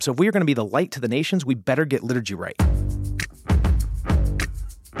So if we are going to be the light to the nations, we better get liturgy right.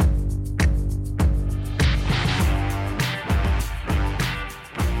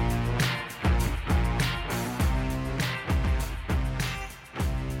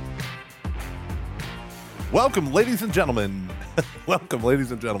 Welcome, ladies and gentlemen. Welcome,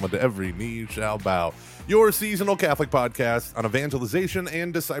 ladies and gentlemen, to Every Knee Shall Bow, your seasonal Catholic podcast on evangelization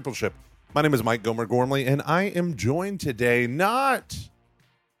and discipleship. My name is Mike Gomer Gormley, and I am joined today not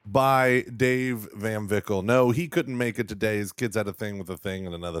by Dave Van Vickle. No, he couldn't make it today. His kids had a thing with a thing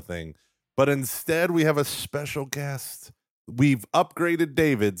and another thing. But instead, we have a special guest. We've upgraded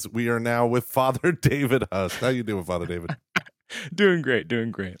David's. We are now with Father David Hust. How you doing, Father David? Doing great.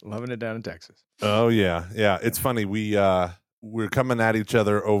 Loving it down in Texas. Oh, yeah. It's funny. We're coming at each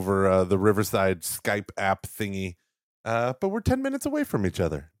other over the Riverside Skype app thingy, but we're 10 minutes away from each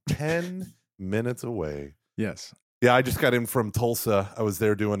other. 10 minutes away. Yes. Yeah, I just got in from Tulsa. I was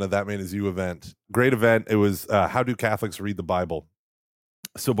there doing a That Man Is You event. Great event. It was How Do Catholics Read the Bible?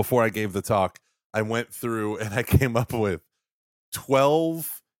 So before I gave the talk, I went through and I came up with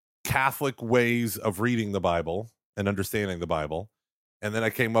 12 Catholic ways of reading the Bible and understanding the Bible. And then I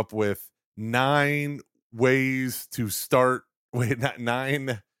came up with 9 ways to start.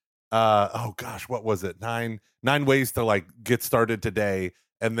 Nine. What was it? Nine ways to like get started today.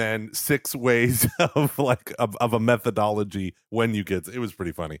 And then 6 ways of a methodology when you get. It was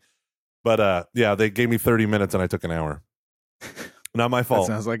pretty funny. But yeah, they gave me 30 minutes and I took an hour. Not my fault.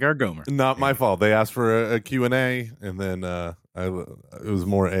 That sounds like our Gomer. Not my fault. They asked for a Q&A, and then it was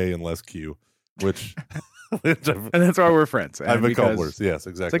more A and less Q, which and that's why we're friends. I've been called worse. Yes,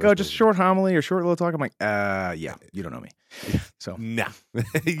 exactly. It's like, just short homily or short little talk. I'm like, yeah, you don't know me. So nah.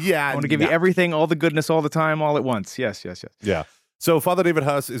 Yeah. I want to give you everything, all the goodness, all the time, all at once. Yes. Yeah. So Father David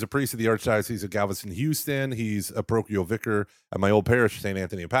Hust is a priest of the Archdiocese of Galveston, Houston. He's a parochial vicar at my old parish, St.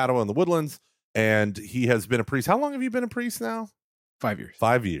 Anthony of Padua in the Woodlands. And he has been a priest. How long have you been a priest now? 5 years.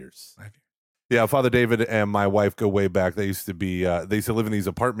 5 years. Yeah, Father David and my wife go way back. They used to live in these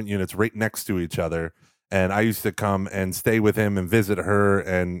apartment units right next to each other. And I used to come and stay with him and visit her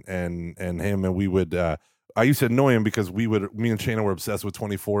and him. And we would, I used to annoy him because me and Shana were obsessed with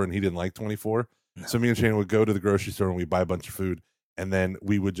 24 and he didn't like 24. No. So me and Shana would go to the grocery store and we'd buy a bunch of food. And then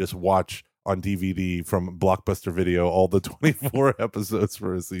we would just watch on DVD from Blockbuster Video all the 24 episodes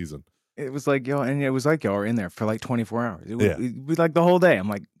for a season. It was like y'all were in there for like 24 hours. It was like the whole day. I'm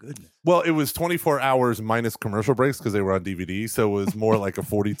like, goodness. Well, it was 24 hours minus commercial breaks because they were on DVD. So it was more like a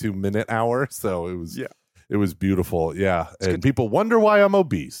 42-minute hour. So it was, It was beautiful. Yeah. And people wonder why I'm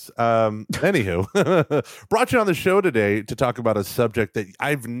obese. Anywho, brought you on the show today to talk about a subject that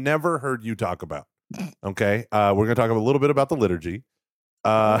I've never heard you talk about. Okay. We're going to talk a little bit about the liturgy.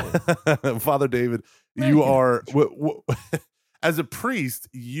 Father David, you are... As a priest,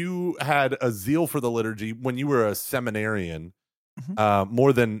 you had a zeal for the liturgy when you were a seminarian,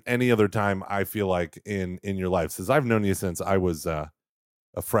 more than any other time, I feel like, in your life. Since I've known you since I was a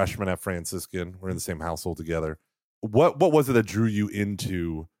freshman at Franciscan. We're in the same household together. What was it that drew you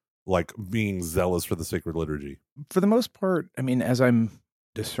into like being zealous for the sacred liturgy? For the most part, I mean, as I'm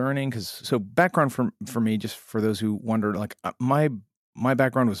discerning, so background for me, just for those who wonder, like my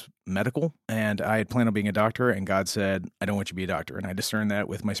background was medical, and I had planned on being a doctor, and God said, I don't want you to be a doctor. And I discerned that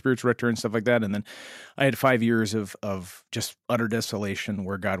with my spiritual director and stuff like that. And then I had 5 years of just utter desolation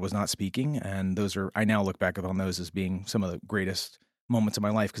where God was not speaking. And I now look back upon those as being some of the greatest moments of my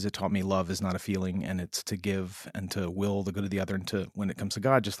life, because it taught me love is not a feeling, and it's to give and to will the good of the other. And to, when it comes to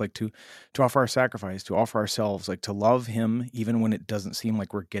God, just like to offer our sacrifice, to offer ourselves, like to love him, even when it doesn't seem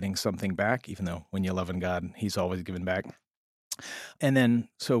like we're getting something back, even though when you love in God, he's always giving back. And then,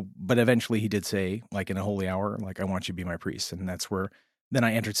 but eventually he did say, like in a holy hour, like, I want you to be my priest. And that's where then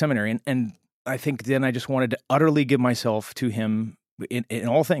I entered seminary. And I think then I just wanted to utterly give myself to him in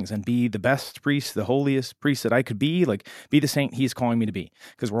all things and be the best priest, the holiest priest that I could be, like be the saint he's calling me to be,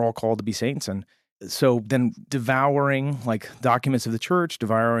 because we're all called to be saints. And so then devouring like documents of the church,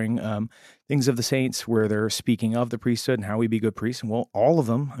 devouring things of the saints where they're speaking of the priesthood and how we be good priests. And well, all of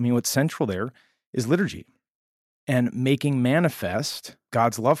them, I mean, what's central there is liturgy. And making manifest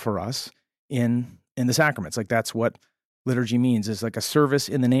God's love for us in the sacraments. Like that's what liturgy means, is like a service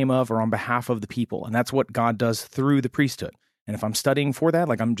in the name of or on behalf of the people. And that's what God does through the priesthood. And if I'm studying for that,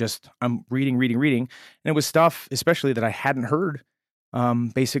 like I'm reading. And it was stuff, especially that I hadn't heard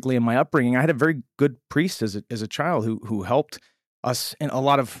basically in my upbringing. I had a very good priest as a child who helped us in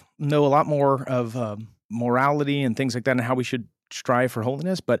know a lot more of morality and things like that and how we should strive for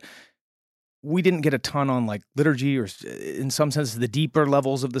holiness. But we didn't get a ton on like liturgy or in some sense the deeper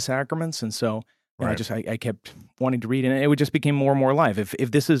levels of the sacraments. And so And Right. I kept wanting to read, and it would just became more and more alive.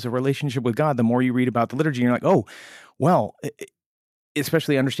 If this is a relationship with God, the more you read about the liturgy, you're like, oh, well,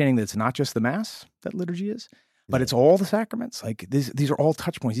 especially understanding that it's not just the Mass that liturgy is, but it's all the sacraments. Like these are all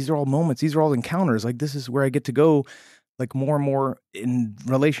touch points. These are all moments. These are all encounters. Like this is where I get to go, like more and more in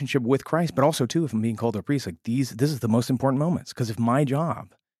relationship with Christ, but also too, if I'm being called a priest, like this is the most important moments. Because if my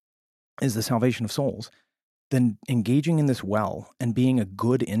job is the salvation of souls, then engaging in this well and being a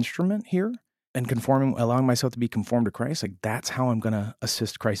good instrument here and allowing myself to be conformed to Christ, like that's how I'm going to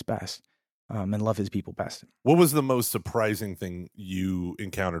assist Christ best, and love his people best. What was the most surprising thing you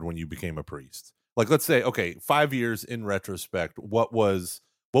encountered when you became a priest? Like, let's say, okay, 5 years in retrospect, what was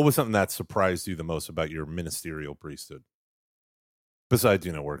something that surprised you the most about your ministerial priesthood? Besides,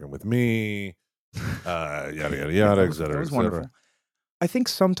 working with me, yada, yada, yada, et cetera, That et was cetera. wonderful. I think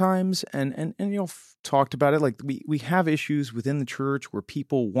sometimes, and talked about it, like we have issues within the church where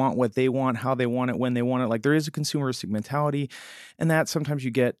people want what they want, how they want it, when they want it. Like there is a consumeristic mentality, and that sometimes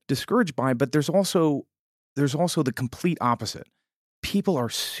you get discouraged by. But there's also the complete opposite. People are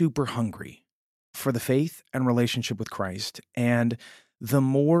super hungry for the faith and relationship with Christ, and the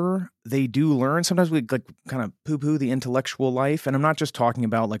more they do learn, sometimes we like kind of poo-poo the intellectual life. And I'm not just talking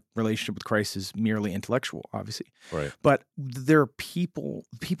about like relationship with Christ is merely intellectual, obviously. Right. But there are people,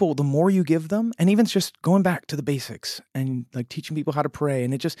 the more you give them, and even just going back to the basics and like teaching people how to pray.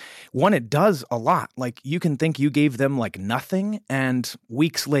 And it does a lot. Like you can think you gave them like nothing, and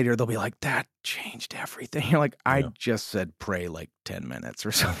weeks later they'll be like, that changed everything. You're like, I just said pray like 10 minutes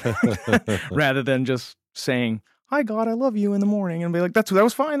or something, rather than just saying, hi, God, I love you in the morning, and be like, that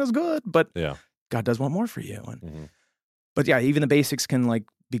was fine, that's good. But God does want more for you. And but yeah, even the basics can like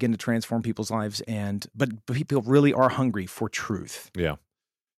begin to transform people's lives, but people really are hungry for truth.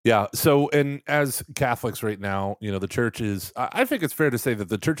 Yeah. So, and as Catholics right now, the church is, I think it's fair to say that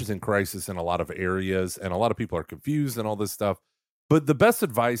the church is in crisis in a lot of areas, and a lot of people are confused and all this stuff. But the best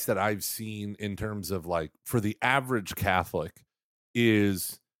advice that I've seen in terms of like for the average Catholic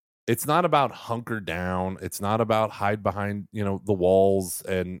is, it's not about hunker down. It's not about hide behind, the walls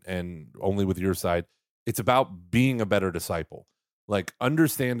and only with your side. It's about being a better disciple, like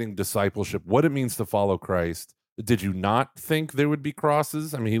understanding discipleship, what it means to follow Christ. Did you not think there would be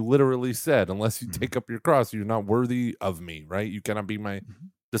crosses? I mean, he literally said, unless you take up your cross, you're not worthy of me, right? You cannot be my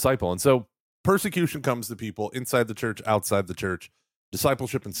disciple. And so persecution comes to people inside the church, outside the church.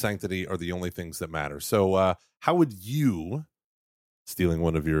 Discipleship and sanctity are the only things that matter. So how would you, stealing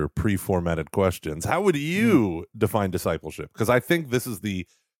one of your pre-formatted questions, how would you define discipleship? Because I think this is the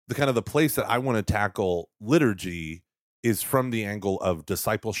kind of the place that I want to tackle liturgy, is from the angle of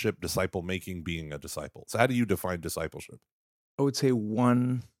discipleship, disciple making, being a disciple. So how do you define discipleship? I would say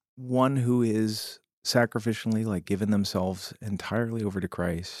one who is sacrificially like given themselves entirely over to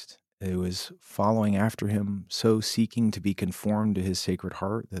Christ, who is following after him, so seeking to be conformed to his sacred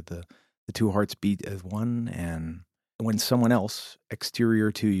heart that the two hearts beat as one. And when someone else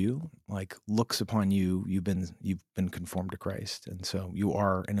exterior to you like looks upon you, you've been conformed to Christ, and so you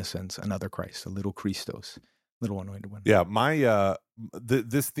are in a sense another Christ, a little Christos, little anointed one. Yeah, my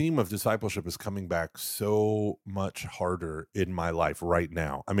this theme of discipleship is coming back so much harder in my life right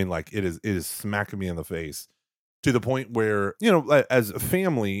now. I mean, like it is smacking me in the face, to the point where, as a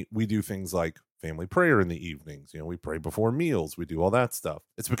family, we do things like family prayer in the evenings. We pray before meals. We do all that stuff.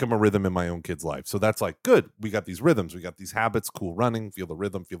 It's become a rhythm in my own kid's life. So that's like, good. We got these rhythms. We got these habits, cool running, feel the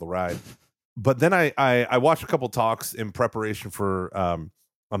rhythm, feel the ride. But then I watched a couple talks in preparation for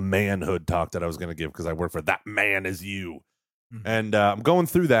a manhood talk that I was going to give, because I work for That Man Is You. And I'm going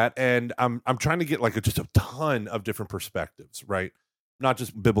through that, and I'm trying to get like just a ton of different perspectives, right? Not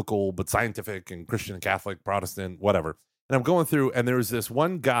just biblical, but scientific and Christian and Catholic, Protestant, whatever. And I'm going through, and there was this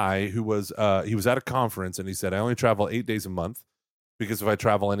one guy who was he was at a conference, and he said, I only travel 8 days a month, because if I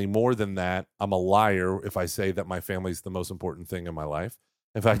travel any more than that, I'm a liar if I say that my family is the most important thing in my life.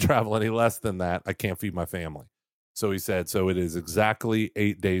 If I travel any less than that, I can't feed my family. So he said, so it is exactly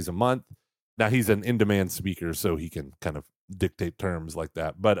 8 days a month. Now he's an in-demand speaker, so he can kind of dictate terms like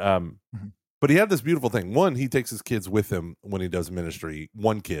that. But he had this beautiful thing. One, he takes his kids with him when he does ministry.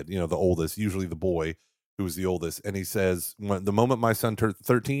 One kid, the oldest, usually the boy who was the oldest. And he says, the moment my son turned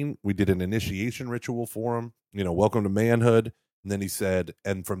 13, we did an initiation ritual for him, welcome to manhood. And then he said,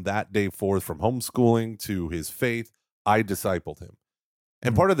 and from that day forth, from homeschooling to his faith, I discipled him.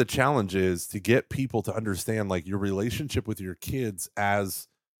 And part of the challenge is to get people to understand like your relationship with your kids as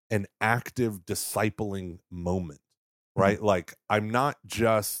an active discipling moment, right? Like I'm not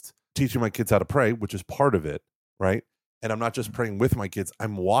just teaching my kids how to pray, which is part of it, right? And I'm not just praying with my kids,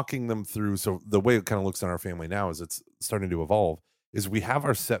 I'm walking them through. So the way it kind of looks in our family now is it's starting to evolve. is we have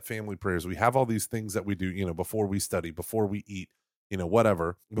our set family prayers. We have all these things that we do, before we study, before we eat,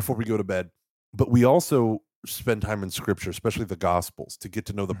 whatever, before we go to bed. But we also spend time in scripture, especially the gospels, to get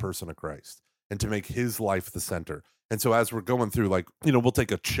to know the person of Christ and to make his life the center. And so as we're going through, like, we'll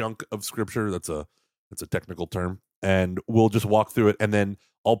take a chunk of scripture. That's a technical term. And we'll just walk through it. And then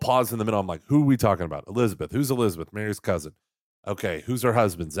I'll pause in the middle. I'm like, who are we talking about? Elizabeth. Who's Elizabeth? Mary's cousin. Okay. Who's her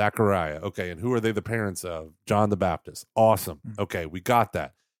husband? Zachariah. Okay. And who are they the parents of? John the Baptist. Awesome. Okay. We got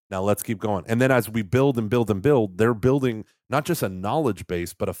that. Now let's keep going. And then as we build and build and build, they're building not just a knowledge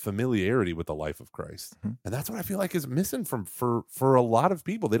base, but a familiarity with the life of Christ. And that's what I feel like is missing for a lot of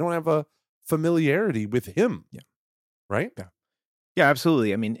people. They don't have a familiarity with him. Yeah. Right? Yeah. Yeah,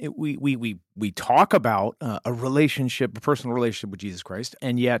 absolutely. I mean, we talk about a relationship, a personal relationship with Jesus Christ,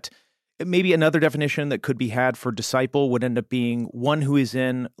 and yet maybe another definition that could be had for disciple would end up being one who is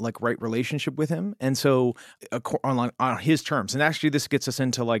in like right relationship with him, and so on his terms. And actually, this gets us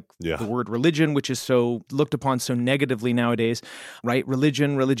into like the word religion, which is so looked upon so negatively nowadays, right?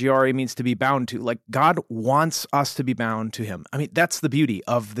 Religion, religiare means to be bound to. Like God wants us to be bound to Him. I mean, that's the beauty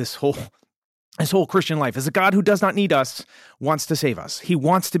of this whole Christian life is a God who does not need us, wants to save us. He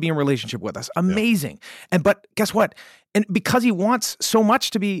wants to be in relationship with us. Amazing. But guess what? And because he wants so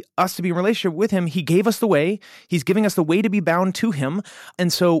much to be in relationship with him, he gave us the way. He's giving us the way to be bound to him.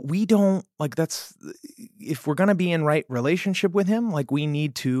 And so we don't if we're going to be in right relationship with him, like we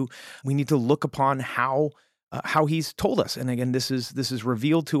need to look upon how he's told us. And again, this is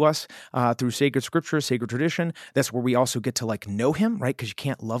revealed to us through sacred scripture, sacred tradition. That's where we also get to like know him, right? Because you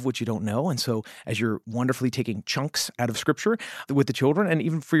can't love what you don't know. And so as you're wonderfully taking chunks out of scripture with the children and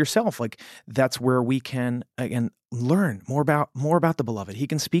even for yourself, like that's where we can, again, learn more about the beloved. He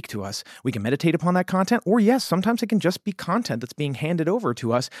can speak to us. We can meditate upon that content, or yes, sometimes it can just be content that's being handed over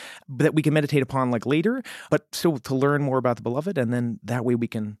to us that we can meditate upon like later, but still to learn more about the beloved. And then that way we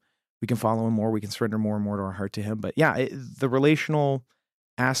can follow him more. We can surrender more and more to our heart to him. But yeah, the relational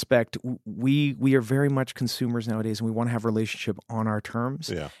aspect, we are very much consumers nowadays, and we want to have a relationship on our terms.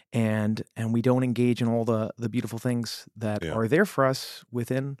 Yeah. And we don't engage in all the beautiful things that are there for us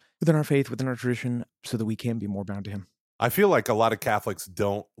within our faith, within our tradition, so that we can be more bound to him. I feel like a lot of Catholics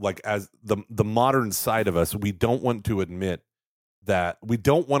don't, like, as the modern side of us, we don't want to admit that we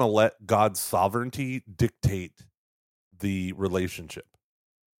don't want to let God's sovereignty dictate the relationship.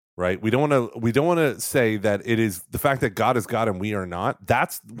 Right? We don't want to say that it is the fact that God is God and we are not.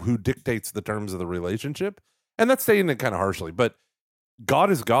 That's who dictates the terms of the relationship. And that's saying it kind of harshly, but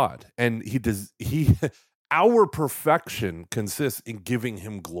God is God, and our perfection consists in giving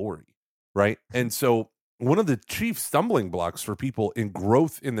him glory, right? And so one of the chief stumbling blocks for people in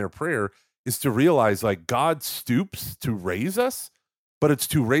growth in their prayer is to realize like God stoops to raise us, but it's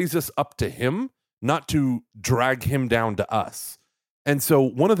to raise us up to him, not to drag him down to us. And so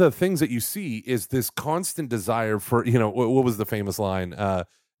one of the things that you see is this constant desire for, what was the famous line?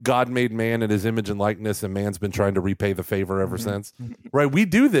 God made man in his image and likeness, and man's been trying to repay the favor ever since, right? We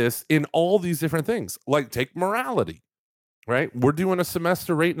do this in all these different things, like take morality, right? We're doing a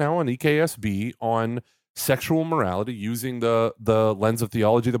semester right now on EKSB on sexual morality, using the lens of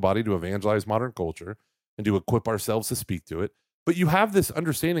theology of the body to evangelize modern culture and to equip ourselves to speak to it. But you have this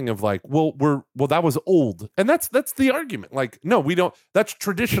understanding of like, well, that was old. And that's the argument. Like, no, we don't. That's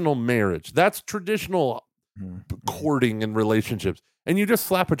traditional marriage. That's traditional courting and relationships. And you just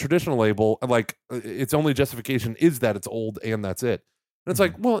slap a traditional label, like its only justification is that it's old and that's it. And it's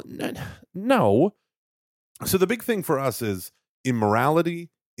like, well, no. So the big thing for us is in morality,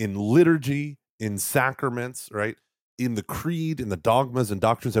 in liturgy, in sacraments, right? In the creed, in the dogmas and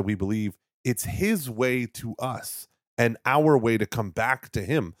doctrines that we believe, it's his way to us and our way to come back to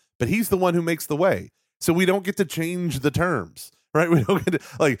him. But he's the one who makes the way. So we don't get to change the terms, right? We don't get to,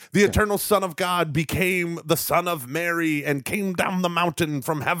 like, the eternal Son of God became the Son of Mary and came down the mountain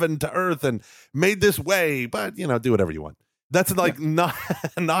from heaven to earth and made this way. But, do whatever you want. That's like not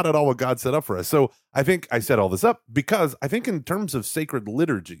at all what God set up for us. So I think I set all this up because I think in terms of sacred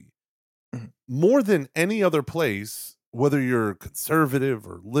liturgy, more than any other place, whether you're conservative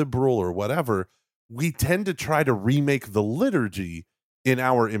or liberal or whatever, we tend to try to remake the liturgy in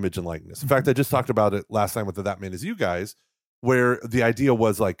our image and likeness. In fact, I just talked about it last time with the That Man Is You guys, where the idea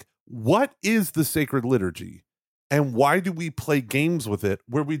was like, what is the sacred liturgy? And why do we play games with it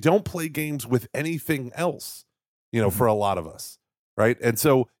where we don't play games with anything else, for a lot of us, right? And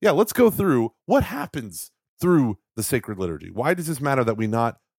so, let's go through what happens through the sacred liturgy. Why does this matter that we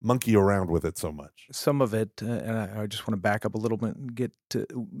not monkey around with it so much? Some of it, and I just want to back up a little bit and get to,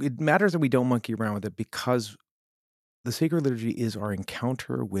 it matters that we don't monkey around with it because the sacred liturgy is our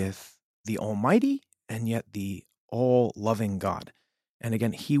encounter with the Almighty and yet the all-loving God. And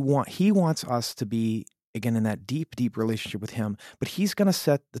again, he wants us to be, again, in that deep, deep relationship with him, but he's going to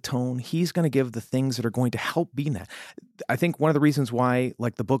set the tone. He's going to give the things that are going to help be that. I think one of the reasons why,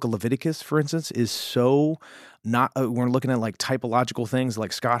 like the book of Leviticus, for instance, is so not, we're looking at like typological things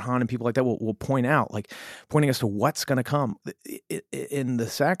like Scott Hahn and people like that will point out, like pointing us to what's going to come in the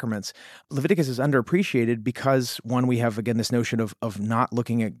sacraments. Leviticus is underappreciated because, one, we have, again, this notion of not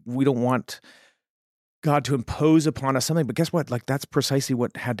looking at, we don't want God to impose upon us something, but guess what? Like that's precisely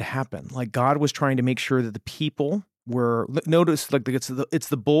what had to happen. Like God was trying to make sure that the people were, notice like it's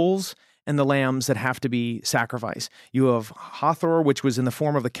the bulls and the lambs that have to be sacrificed. You have Hathor, which was in the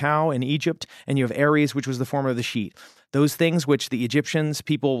form of the cow in Egypt, and you have Aries, which was the form of the sheep. Those things which the Egyptians,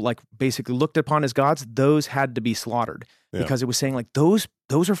 people like basically looked upon as gods, those had to be slaughtered because it was saying like those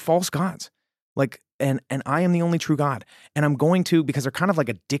are false gods. Like, and I am the only true God. And I'm going to, because they're kind of like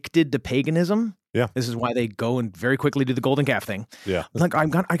addicted to paganism. Yeah. This is why they go and very quickly do the golden calf thing. Yeah. Like I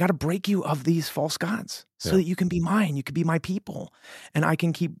got to break you of these false gods so that you can be mine. You can be my people. And I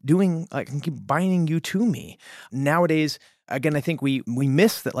can keep binding you to me. Nowadays, again, I think we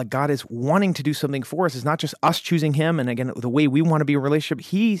miss that like God is wanting to do something for us. It's not just us choosing him. And again, the way we want to be in a relationship,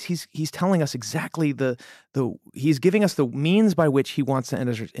 he's telling us exactly he's giving us the means by which he wants to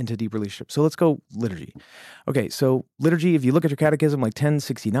enter into deep relationship. So let's go liturgy. Okay. So liturgy, if you look at your catechism, like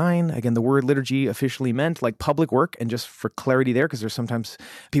 1069, again, the word liturgy officially meant like public work. And just for clarity there, because there's sometimes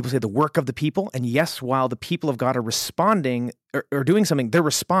people say the work of the people. And yes, while the people of God are responding or doing something, they're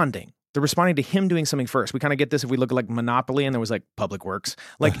responding. They're responding to him doing something first. We kind of get this if we look at like Monopoly and there was like public works.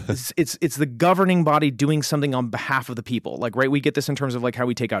 Like it's the governing body doing something on behalf of the people. Like, right, we get this in terms of like how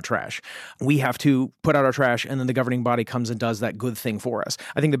we take out trash. We have to put out our trash and then the governing body comes and does that good thing for us.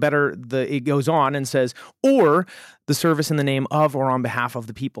 I think it goes on and says, or the service in the name of or on behalf of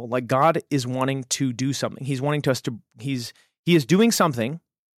the people. Like God is wanting to do something. He's wanting us to, he is doing something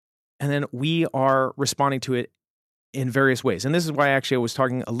and then we are responding to it in various ways. And this is why actually I was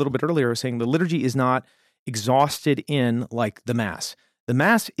talking a little bit earlier, saying the liturgy is not exhausted in like the Mass. The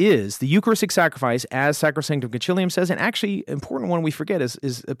Mass is the Eucharistic sacrifice, as Sacrosanctum Concilium says, and actually important one we forget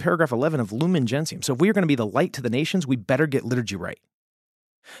is paragraph 11 of Lumen Gentium. So if we are going to be the light to the nations, we better get liturgy right.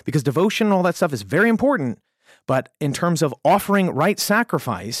 Because devotion and all that stuff is very important, but in terms of offering right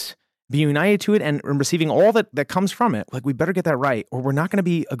sacrifice, being united to it and receiving all that comes from it, like we better get that right, or we're not going to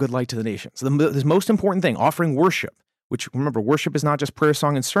be a good light to the nations. So the most important thing, offering worship, which remember, worship is not just prayer,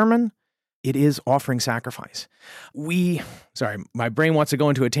 song, and sermon. It is offering sacrifice. My brain wants to go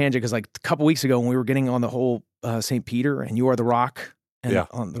into a tangent because like a couple weeks ago when we were getting on the whole St. Peter and you are the rock, and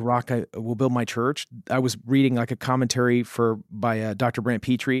on the rock I will build my church, I was reading like a commentary by Dr. Brant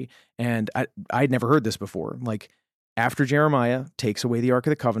Petrie, and I'd never heard this before. Like, after Jeremiah takes away the Ark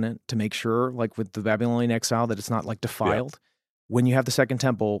of the Covenant to make sure, like with the Babylonian exile, that it's not like defiled. When you have the second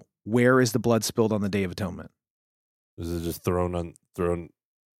temple, where is the blood spilled on the Day of Atonement? Is it just thrown on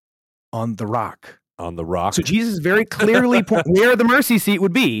the rock? On the rock. So Jesus very clearly where the mercy seat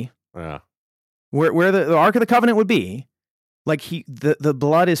would be. Yeah. Where the Ark of the Covenant would be, like the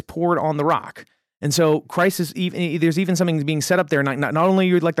blood is poured on the rock. And so Christ is there's even something being set up there. Not only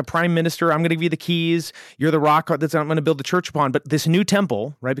you're like the prime minister, I'm going to give you the keys. You're the rock that I'm going to build the church upon. But this new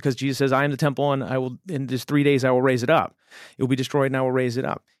temple, right? Because Jesus says, I am the temple and I will, in just 3 days, I will raise it up. It will be destroyed and I will raise it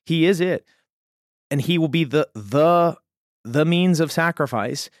up. He is it. And he will be the means of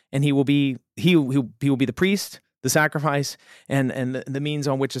sacrifice. And he will be the priest, the sacrifice, and the means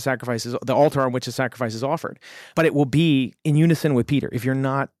on which the sacrifice is, the altar on which the sacrifice is offered. But it will be in unison with Peter. If you're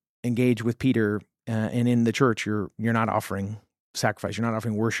not engaged with Peter, and in the church, you're not offering sacrifice. You're not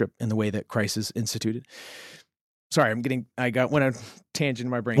offering worship in the way that Christ has instituted. Sorry, went a tangent in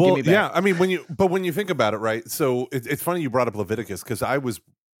my brain. Well, Give me back. I mean, when you think about it, right? So it's funny you brought up Leviticus because I was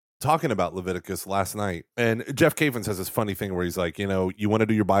talking about Leviticus last night, and Jeff Cavins has this funny thing where he's like, you want to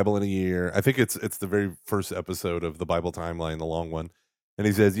do your Bible in a year. I think it's the very first episode of the Bible Timeline, the long one. And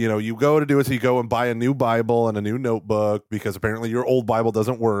he says, you go to do it, so you go and buy a new Bible and a new notebook because apparently your old Bible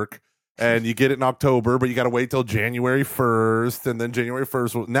doesn't work. And you get it in October, but you got to wait till January 1st. And then January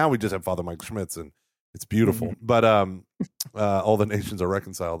 1st, now we just have Father Mike Schmitz, and it's beautiful. Mm-hmm. But all the nations are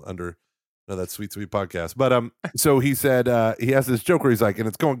reconciled under that sweet, sweet podcast. But so he said, he has this joke where he's like, and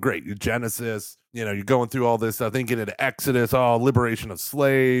it's going great. Genesis, you're going through all this stuff. Then you get into Exodus, liberation of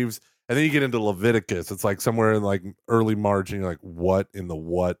slaves. And then you get into Leviticus. It's like somewhere in like early March, and you're like, what in the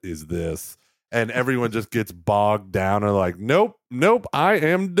what is this? And everyone just gets bogged down and like, nope, I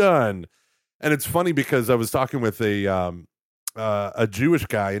am done. And it's funny because I was talking with a Jewish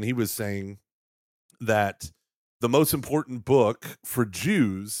guy, and he was saying that the most important book for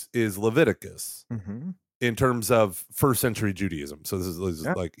Jews is Leviticus. Mm-hmm. in terms of first century Judaism. So this is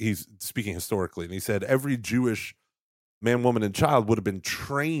Yeah. like he's speaking historically, and he said every Jewish man, woman, and child would have been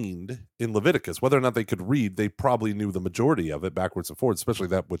trained in Leviticus. Whether or not they could read, they probably knew the majority of it backwards and forwards, especially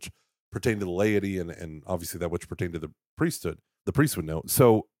that which pertained to the laity and obviously that which pertained to the priesthood. The priest would know.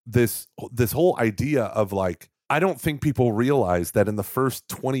 So this whole idea of like, I don't think people realize that in the first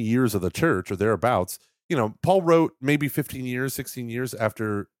 20 years of the church or thereabouts, Paul wrote maybe 15 years, 16 years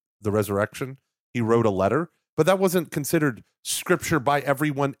after the resurrection, he wrote a letter, but that wasn't considered scripture by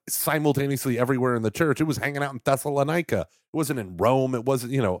everyone simultaneously everywhere in the church. It was hanging out in Thessalonica. It wasn't in Rome. It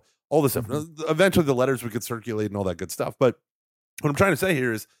wasn't, all this stuff. Eventually the letters would get circulated and all that good stuff. But what I'm trying to say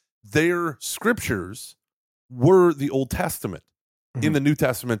here is their scriptures were the Old Testament in the New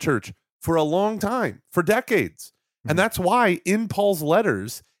Testament church for a long time, for decades. And that's why in Paul's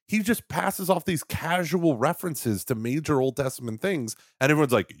letters, he just passes off these casual references to major Old Testament things. And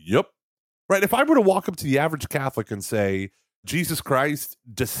everyone's like, yep. Right? If I were to walk up to the average Catholic and say, Jesus Christ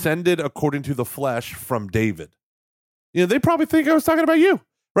descended according to the flesh from David, they probably think I was talking about you.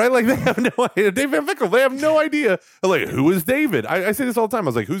 Right? Like they have no idea. David Van Vickle, they have no idea. Like, who is David? I say this all the time. I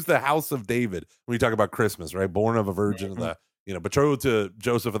was like, who's the house of David? When we talk about Christmas, right? Born of a virgin, betrothed to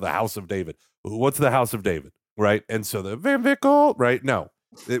Joseph of the house of David. What's the house of David? Right? And so the Van Vickle, right? No.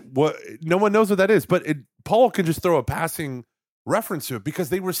 No one knows what that is. But Paul can just throw a passing reference to it because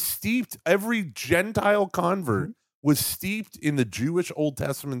they were steeped. Every Gentile convert was steeped in the Jewish Old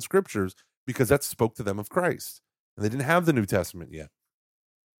Testament scriptures because that spoke to them of Christ. And they didn't have the New Testament yet.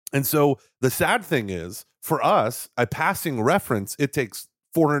 And so the sad thing is, for us, a passing reference, it takes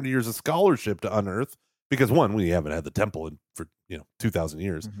 400 years of scholarship to unearth because, one, we haven't had the temple for 2,000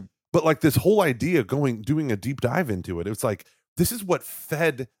 years. But like this whole idea doing a deep dive into it, it's like this is what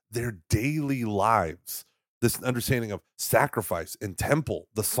fed their daily lives. This understanding of sacrifice and temple,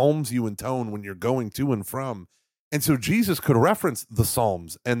 the psalms you intone when you're going to and from. And so Jesus could reference the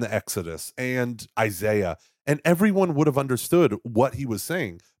Psalms and the Exodus and Isaiah, and everyone would have understood what he was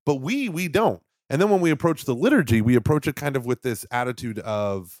saying. But we don't. And then when we approach the liturgy, we approach it kind of with this attitude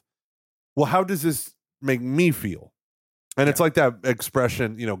of, well, how does this make me feel? And it's like that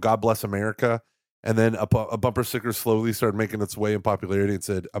expression, God bless America. And then a bumper sticker slowly started making its way in popularity and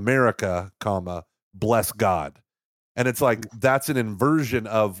said, America, bless God. And it's like, that's an inversion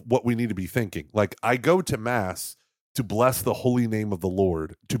of what we need to be thinking. Like, I go to mass to bless the holy name of the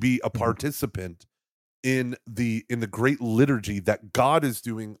Lord, to be a participant in the great liturgy that God is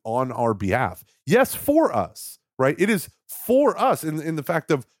doing on our behalf. Yes, for us, right? It is for us in the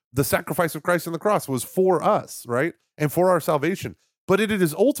fact of the sacrifice of Christ on the cross was for us, right? And for our salvation. But it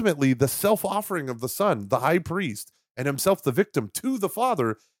is ultimately the self-offering of the Son, the high priest, and himself the victim to the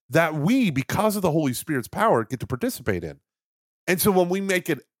Father that we, because of the Holy Spirit's power, get to participate in. And so when we make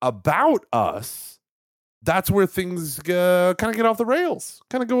it about us, that's where things kind of get off the rails,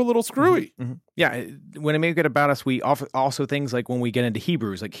 kind of go a little screwy. Yeah, when I make it about us, we also things like when we get into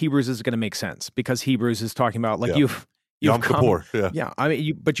Hebrews, like Hebrews is going to make sense because Hebrews is talking about like you've Yom Kippur, I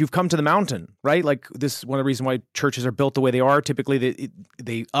mean, but you've come to the mountain, right? Like this is one of the reasons why churches are built the way they are. Typically,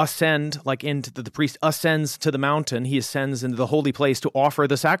 they ascend, like into the priest ascends to the mountain. He ascends into the holy place to offer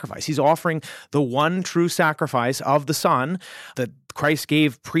the sacrifice. He's offering the one true sacrifice of the Son that Christ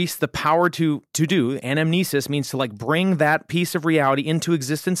gave priests the power to do. Anamnesis means to like bring that piece of reality into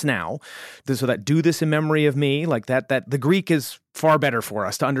existence now. So that do this in memory of me, like that the Greek is far better for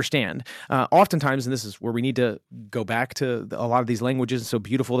us to understand. Oftentimes, and this is where we need to go back to a lot of these languages. It's so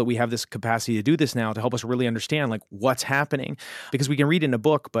beautiful that we have this capacity to do this now to help us really understand like what's happening. Because we can read in a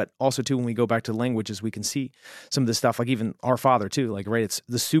book, but also too, when we go back to languages, we can see some of this stuff, like even Our Father too, like, right? It's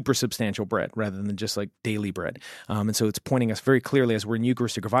the super substantial bread rather than just like daily bread. And so it's pointing us very clearly as we're in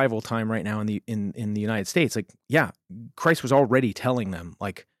Eucharistic revival time right now in the United States, like, yeah, Christ was already telling them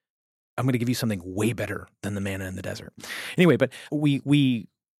like, I'm going to give you something way better than the manna in the desert. Anyway, but we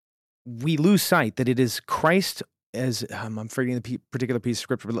lose sight that it is Christ as I'm forgetting the particular piece of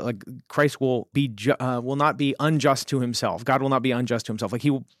scripture, but like Christ will not be unjust to himself. God will not be unjust to himself. Like he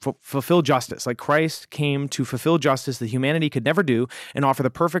will fulfill justice. Like Christ came to fulfill justice that humanity could never do and offer the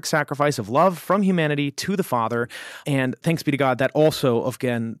perfect sacrifice of love from humanity to the Father. And thanks be to God that also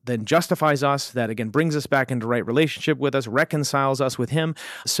again then justifies us, that again brings us back into right relationship with us, reconciles us with him.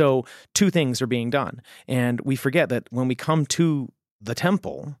 So two things are being done. And we forget that when we come to the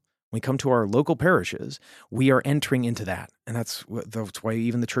temple, when we come to our local parishes, we are entering into that. And that's why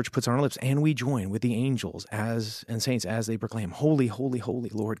even the church puts on our lips, and we join with the angels and saints as they proclaim, holy, holy, holy,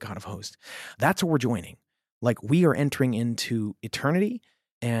 Lord God of hosts. That's what we're joining. Like we are entering into eternity,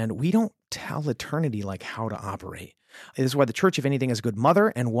 And we don't tell eternity like how to operate. This is why the church, if anything, is a good mother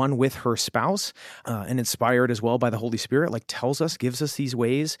and one with her spouse, and inspired as well by the Holy Spirit, like tells us, gives us these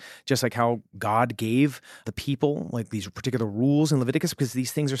ways, just like how God gave the people like these particular rules in Leviticus, because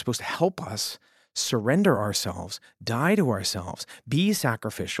these things are supposed to help us surrender ourselves, die to ourselves, be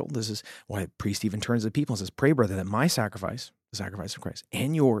sacrificial. This is why the priest even turns to the people and says, pray, brother, that my sacrifice, the sacrifice of Christ,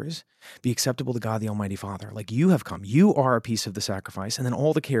 and yours be acceptable to God, the Almighty Father. Like you have come, you are a piece of the sacrifice, and then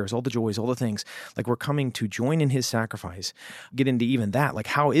all the cares, all the joys, all the things, like we're coming to join in his sacrifice. Get into even that. Like,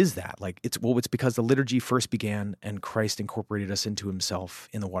 how is that? Like, it's because the liturgy first began and Christ incorporated us into himself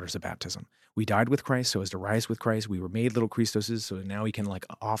in the waters of baptism. We died with Christ so as to rise with Christ. We were made little Christoses, so now we can like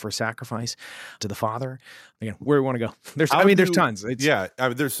offer sacrifice to the Father. Again, where do we want to go? There's tons.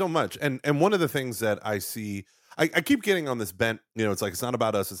 There's so much. And one of the things that I see, I keep getting on this bent, it's like, it's not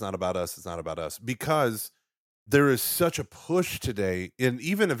about us, it's not about us, it's not about us, because there is such a push today in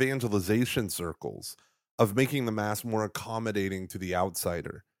even evangelization circles of making the Mass more accommodating to the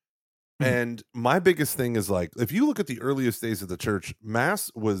outsider. And my biggest thing is like, if you look at the earliest days of the church,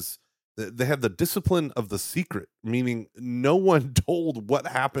 Mass was, they had the discipline of the secret, meaning no one told what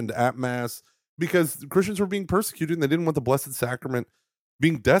happened at Mass because Christians were being persecuted and they didn't want the Blessed Sacrament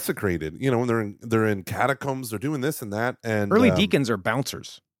being desecrated. When they're in catacombs, they're doing this and that. And early deacons are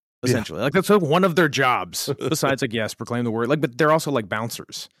bouncers, essentially. Yeah. Like that's one of their jobs. Besides, like, yes, proclaim the word. Like, but they're also like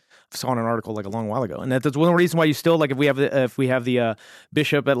bouncers. I saw in an article like a long while ago, and that's one reason why you still like if we have the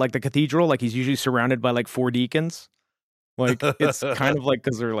bishop at like the cathedral, like he's usually surrounded by like 4 deacons. Like it's kind of like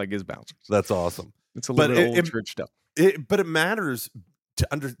because they're like his bouncers. That's awesome. It's a little bit old church stuff. But it matters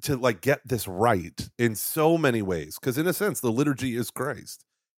to like get this right in so many ways, because in a sense the liturgy is Christ.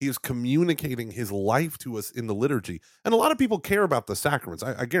 He is communicating his life to us in the liturgy, and a lot of people care about the sacraments.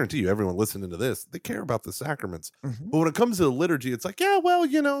 I guarantee you, everyone listening to this, they care about the sacraments. But when it comes to the liturgy, it's like, yeah, well,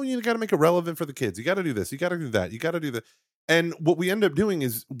 you got to make it relevant for the kids. You got to do this. You got to do that. You got to do that. And what we end up doing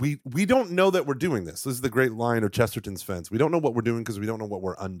is we don't know that we're doing this. This is the great line of Chesterton's Fence. We don't know what we're doing because we don't know what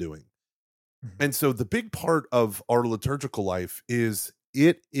we're undoing. And so the big part of our liturgical life is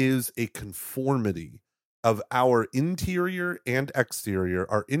it is a conformity of our interior and exterior,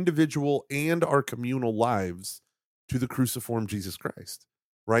 our individual and our communal lives to the cruciform Jesus Christ,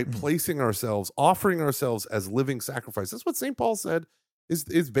 right? Placing ourselves, offering ourselves as living sacrifice. That's what St. Paul said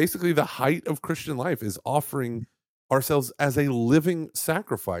is basically the height of Christian life, is offering ourselves as a living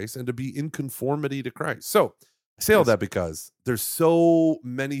sacrifice and to be in conformity to Christ. So I say all that because there's so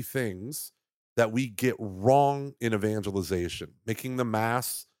many things that we get wrong in evangelization, making the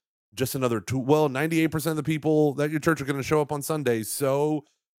Mass just another tool. Well, 98% of the people that your church are going to show up on Sunday. So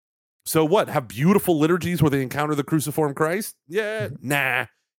what? Have beautiful liturgies where they encounter the cruciform Christ? Yeah, nah.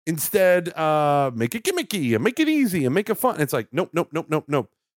 Instead, make it gimmicky and make it easy and make it fun. It's like, nope.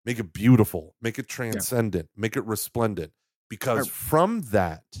 Make it beautiful, make it transcendent, make it resplendent, because from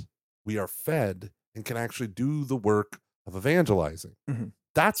that we are fed and can actually do the work of evangelizing.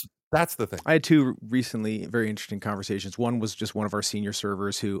 That's the thing. I had 2 recently very interesting conversations. One was just one of our senior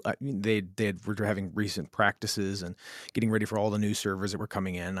servers who were having recent practices and getting ready for all the new servers that were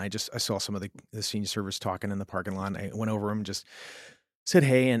coming in. I saw some of the senior servers talking in the parking lot. And I went over them, just said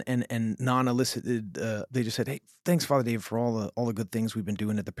hey, and non-elicited. They just said, "Hey, thanks, Father Dave, for all the good things we've been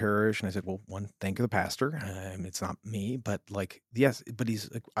doing at the parish." And I said, "Well, one, thank you, the pastor. It's not me, but like, yes, but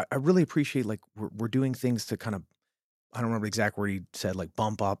he's like, I really appreciate like we're doing things to kind of." I don't remember the exact word he said, like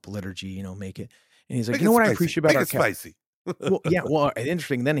bump up liturgy, make it. And he's like, you know what I appreciate about our spicy.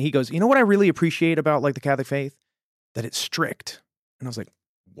 Interesting. Then he goes, you know what I really appreciate about like the Catholic faith? That it's strict. And I was like,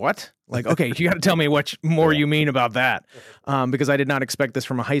 what? Like, okay, you got to tell me what more you mean about that. Because I did not expect this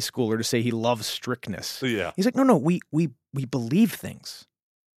from a high schooler to say he loves strictness. Yeah. He's like, no, we believe things.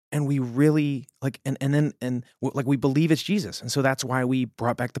 And we really like, and we believe it's Jesus. And so that's why we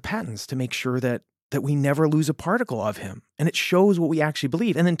brought back the patents to make sure that we never lose a particle of him. And it shows what we actually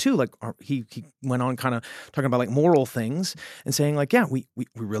believe. And then too, like he went on kind of talking about like moral things and saying like, yeah, we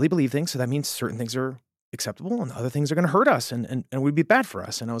really believe things. So that means certain things are acceptable and other things are going to hurt us and would be bad for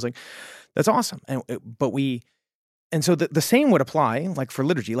us. And I was like, that's awesome. And so the same would apply like for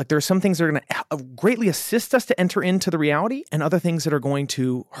liturgy. Like there are some things that are going to greatly assist us to enter into the reality and other things that are going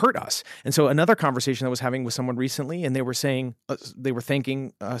to hurt us. And so another conversation I was having with someone recently, and they were saying, they were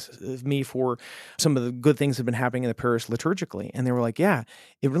thanking me for some of the good things that have been happening in the parish liturgically. And they were like, yeah,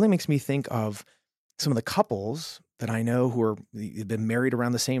 it really makes me think of some of the couples that I know who have been married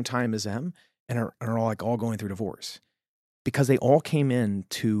around the same time as them and are all going through divorce. Because they all came in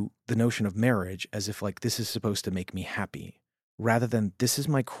to the notion of marriage as if like, this is supposed to make me happy, rather than this is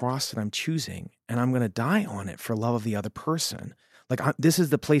my cross that I'm choosing and I'm going to die on it for love of the other person. Like this is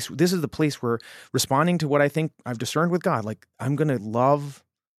the place. This is the place where responding to what I think I've discerned with God. Like I'm going to love,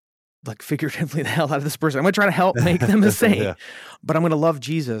 like figuratively, the hell out of this person. I'm going to try to help make them a saint, Yeah. but I'm going to love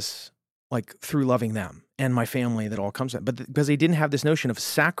Jesus like through loving them and my family that all comes. But because they didn't have this notion of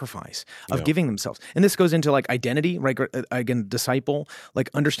sacrifice, of giving themselves, and this goes into like identity, right? Again, disciple, like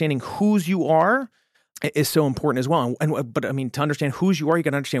understanding whose you are is so important as well. But I mean, to understand whose you are, you got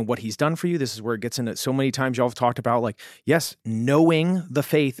to understand what he's done for you. This is where it gets into so many times y'all have talked about like, yes, knowing the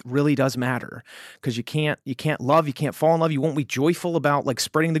faith really does matter, because you can't love, you can't fall in love. You won't be joyful about like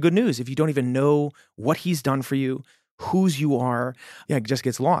spreading the good news if you don't even know what he's done for you, whose you are. Yeah, it just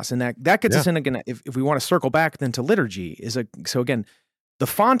gets lost. And that gets us in again. If we want to circle back then to liturgy so again, the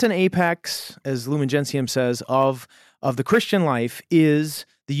font and apex, as Lumen Gentium says, of the Christian life is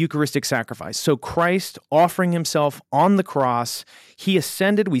the Eucharistic sacrifice. So Christ offering himself on the cross, he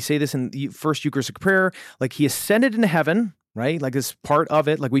ascended. We say this in the first Eucharistic prayer, like he ascended into heaven, right? Like this part of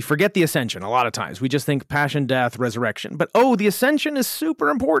it. Like we forget the ascension a lot of times. We just think passion, death, resurrection. But the ascension is super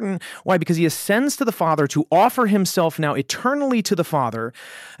important. Why? Because he ascends to the Father to offer himself now eternally to the Father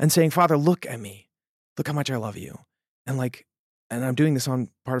and saying, Father, look at me. Look how much I love you. And I'm doing this on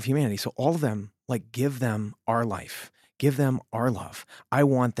part of humanity. So all of them, like, give them our life. Give them our love. I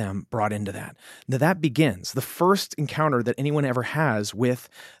want them brought into that. Now that begins. The first encounter that anyone ever has with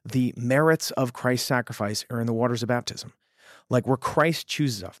the merits of Christ's sacrifice are in the waters of baptism. Like where Christ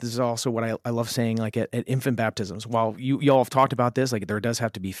chooses us. This is also what I love saying, like at infant baptisms. While y'all have talked about this, like there does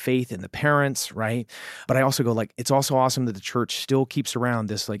have to be faith in the parents, right? But I also go like, it's also awesome that the church still keeps around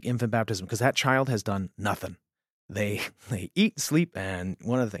this like infant baptism, because that child has done nothing. They eat, sleep, and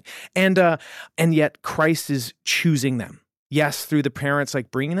one other thing. And yet Christ is choosing them. Yes, through the parents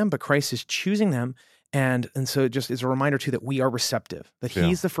like bringing them, but Christ is choosing them. And so it just is a reminder too that we are receptive, that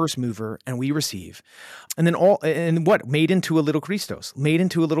he's the first mover and we receive. And then made into a little Christos, made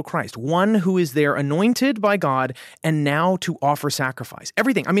into a little Christ, one who is there anointed by God and now to offer sacrifice.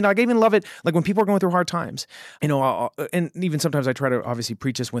 Everything. I mean, I even love it. Like when people are going through hard times, and even sometimes I try to obviously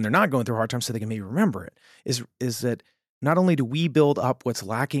preach this when they're not going through hard times so they can maybe remember it, is that not only do we build up what's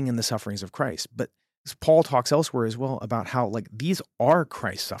lacking in the sufferings of Christ, but Paul talks elsewhere as well about how like these are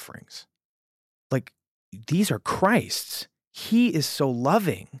Christ's sufferings. Like, these are Christ's. He is so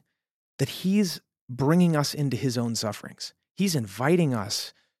loving that he's bringing us into his own sufferings. He's inviting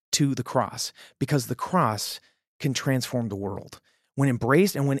us to the cross because the cross can transform the world. When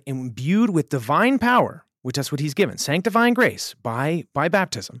embraced and when imbued with divine power, which that's what he's given, sanctifying grace by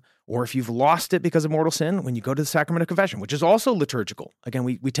baptism, or if you've lost it because of mortal sin, when you go to the sacrament of confession, which is also liturgical. Again,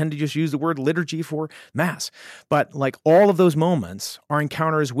 we tend to just use the word liturgy for mass, but like all of those moments are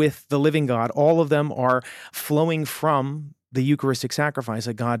encounters with the living God. All of them are flowing from the Eucharistic sacrifice,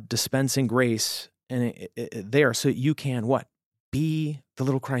 of God dispensing grace and there so you can what? Be the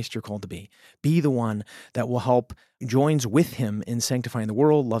little Christ you're called to be. Be the one that will help, joins with him in sanctifying the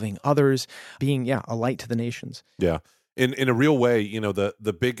world, loving others, being, a light to the nations. Yeah. In a real way,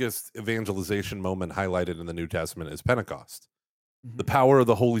 the biggest evangelization moment highlighted in the New Testament is Pentecost. Mm-hmm. The power of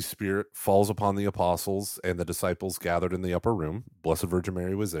the Holy Spirit falls upon the apostles and the disciples gathered in the upper room. Blessed Virgin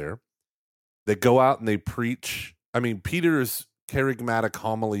Mary was there. They go out and they preach. I mean, Peter's charismatic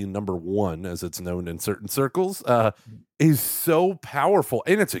homily number 1, as it's known in certain circles, is so powerful,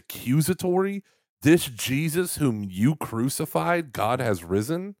 and it's accusatory. This Jesus whom you crucified, God has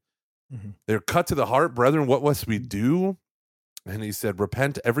risen. Mm-hmm. They're cut to the heart. Brethren, what must we do? And he said,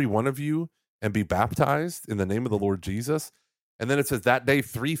 repent every one of you and be baptized in the name of the Lord Jesus. And then it says that day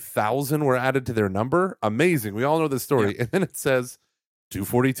 3,000 were added to their number. Amazing. We all know this story. Yeah. And then it says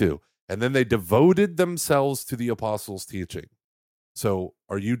 242. And then they devoted themselves to the apostles' teaching. So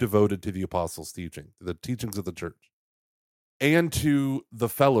are you devoted to the apostles' teaching, to the teachings of the church, and to the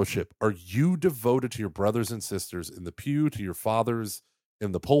fellowship? Are you devoted to your brothers and sisters in the pew, to your fathers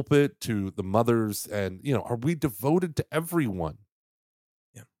in the pulpit, to the mothers? And, are we devoted to everyone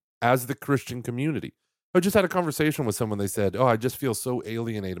as the Christian community? I just had a conversation with someone. They said, I just feel so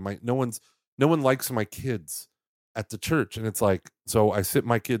alienated. No one likes my kids at the church. And it's like, so I sit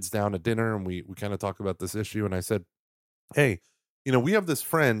my kids down at dinner and we kind of talk about this issue. And I said, hey, we have this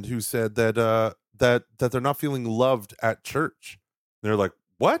friend who said that they're not feeling loved at church. And they're like,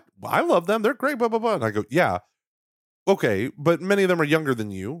 what? Well, I love them. They're great, blah, blah, blah. And I go, yeah, okay, but many of them are younger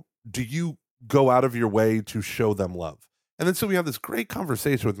than you. Do you go out of your way to show them love? And then so we have this great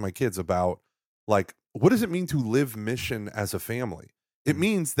conversation with my kids about, like, what does it mean to live mission as a family? It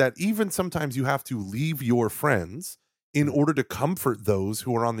means that even sometimes you have to leave your friends in order to comfort those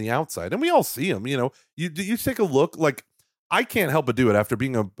who are on the outside. And we all see them, you take a look, like, I can't help but do it after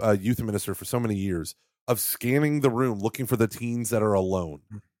being a youth minister for so many years, of scanning the room, looking for the teens that are alone,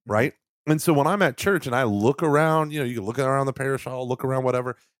 Mhm. right? And so when I'm at church and I look around, you can look around the parish hall, look around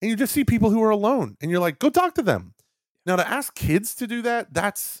whatever, and you just see people who are alone, and you're like, go talk to them. Now, to ask kids to do that,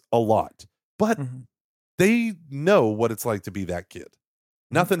 that's a lot, but Mhm. they know what it's like to be that kid.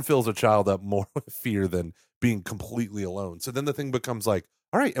 Mhm. Nothing fills a child up more with fear than being completely alone. So then the thing becomes like,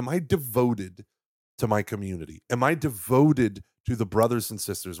 all right, am I devoted to my community? Am I devoted to the brothers and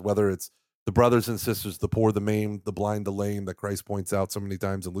sisters, whether it's the brothers and sisters, the poor, the maimed, the blind, the lame, that Christ points out so many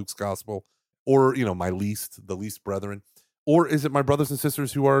times in Luke's gospel, or, the least brethren, or is it my brothers and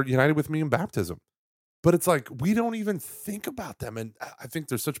sisters who are united with me in baptism? But it's like, we don't even think about them. And I think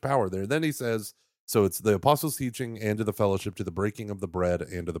there's such power there. Then he says, so it's the apostles' teaching and to the fellowship, to the breaking of the bread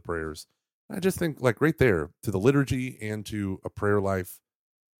and to the prayers. I just think, like, right there, to the liturgy and to a prayer life,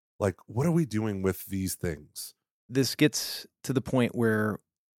 like, what are we doing with these things? This gets to the point where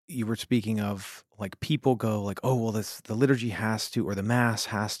you were speaking of, like, people go like, oh, well, the liturgy has to, or the mass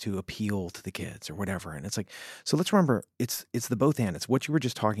has to appeal to the kids or whatever. And it's like, so let's remember, it's the both and. It's what you were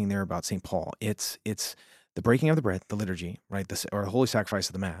just talking there about St. Paul. It's the breaking of the bread, the liturgy, right? Or the holy sacrifice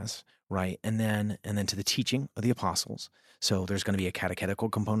of the mass, right? And then to the teaching of the apostles. So there's going to be a catechetical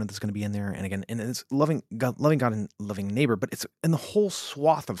component that's going to be in there. And again, and it's loving God and loving neighbor, but it's in the whole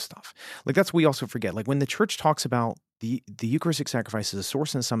swath of stuff. Like, that's what we also forget. Like, when the church talks about the Eucharistic sacrifice as a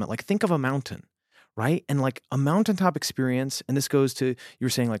source and a summit, like, think of a mountain, right? And like a mountaintop experience, and this goes to, you were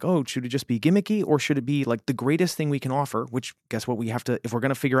saying like, oh, should it just be gimmicky, or should it be like the greatest thing we can offer? Which, guess what, we have to, if we're going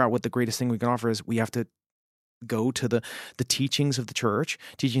to figure out what the greatest thing we can offer is, we have to go to the teachings of the church,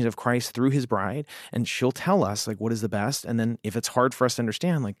 teachings of Christ through his bride, and she'll tell us like what is the best. And then if it's hard for us to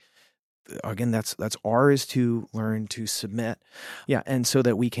understand, like, again, that's ours to learn to submit. Yeah. And so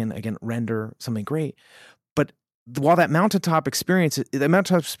that we can, again, render something great. But while that mountaintop experience is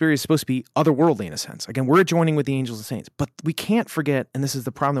supposed to be otherworldly in a sense. Again, we're joining with the angels and saints, but we can't forget, and this is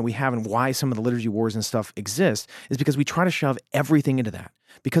the problem that we have and why some of the liturgy wars and stuff exist, is because we try to shove everything into that.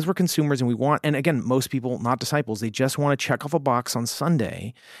 Because we're consumers and we want, and again, most people, not disciples, they just want to check off a box on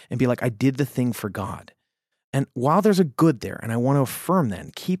Sunday and be like, I did the thing for God. And while there's a good there, and I want to affirm that,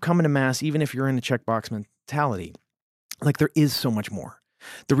 and keep coming to Mass, even if you're in a checkbox mentality, like, there is so much more.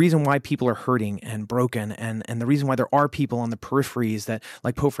 The reason why people are hurting and broken, and the reason why there are people on the peripheries that,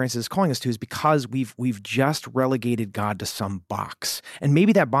 like Pope Francis is calling us to, is because we've just relegated God to some box. And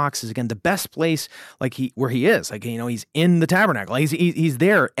maybe that box is, again, the best place, like where he is. Like, he's in the tabernacle. He's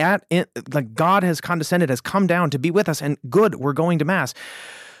there like, God has condescended, has come down to be with us, and good, we're going to Mass.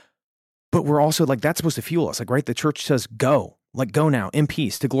 But we're also, like, that's supposed to fuel us. Like, right? The church says, go now in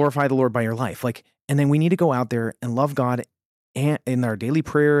peace to glorify the Lord by your life. Like, and then we need to go out there and love God and in our daily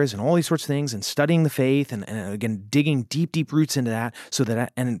prayers and all these sorts of things, and studying the faith, and again, digging deep roots into that, so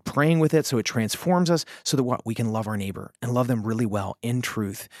that, and praying with it so it transforms us, so that we can love our neighbor and love them really well in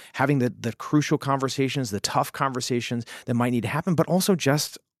truth, having the crucial conversations, the tough conversations that might need to happen, but also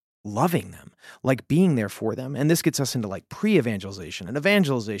just loving them, like being there for them. And this gets us into like pre-evangelization and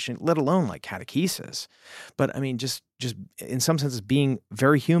evangelization, let alone like catechesis. But I mean, just in some senses being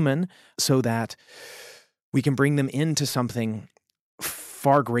very human, so that we can bring them into something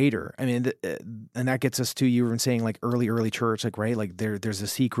far greater. I mean, and that gets us to, you were saying like early church, like, right? Like there's a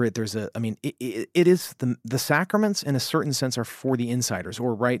secret, it is the sacraments in a certain sense are for the insiders,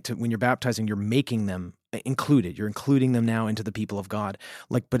 or right, to when you're baptizing, you're making them included. You're including them now into the people of God.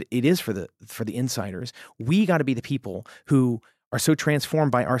 Like, but it is for the insiders. We got to be the people who are so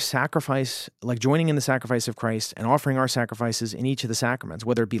transformed by our sacrifice, like joining in the sacrifice of Christ and offering our sacrifices in each of the sacraments,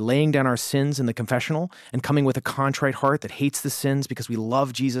 whether it be laying down our sins in the confessional and coming with a contrite heart that hates the sins because we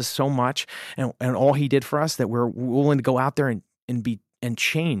love Jesus so much and all he did for us, that we're willing to go out there and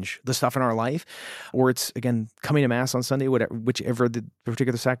change the stuff in our life. Or it's, again, coming to Mass on Sunday, whichever the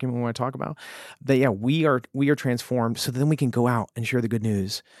particular sacrament we want to talk about, that, yeah, we are transformed, so that then we can go out and share the good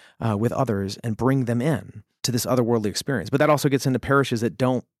news with others and bring them in to this otherworldly experience. But that also gets into parishes that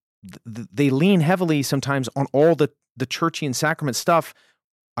don't, they lean heavily sometimes on all the churchy and sacrament stuff,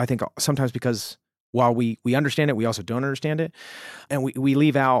 I think sometimes because while we understand it, we also don't understand it. And we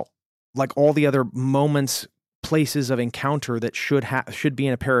leave out like all the other moments, places of encounter that should be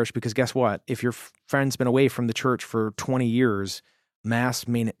in a parish, because guess what? If your friend's been away from the church for 20 years, Mass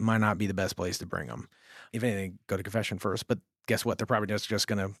might not be the best place to bring them. If anything, go to confession first. But guess what? They're probably just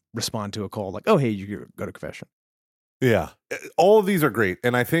going to respond to a call like, oh, hey, you go to confession. Yeah. All of these are great.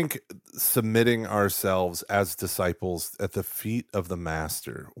 And I think submitting ourselves as disciples at the feet of the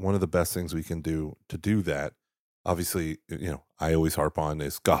Master, one of the best things we can do to do that, obviously, I always harp on,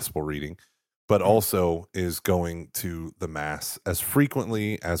 is gospel reading, but also is going to the Mass as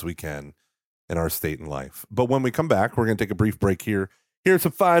frequently as we can in our state in life. But when we come back, we're going to take a brief break here. Here's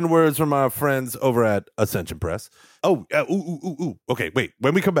some fine words from our friends over at Ascension Press. Okay, wait.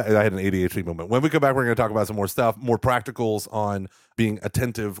 When we come back, I had an ADHD moment. When we come back, we're going to talk about some more stuff, more practicals on being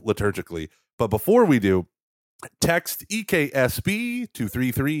attentive liturgically. But before we do, text EKSB to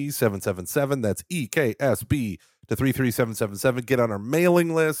 33777. That's EKSB to 33777. Get on our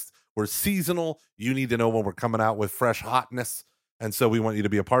mailing list. We're seasonal. You need to know when we're coming out with fresh hotness. And so we want you to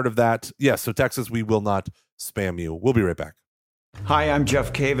be a part of that. Yes, so text us. We will not spam you. We'll be right back. Hi, I'm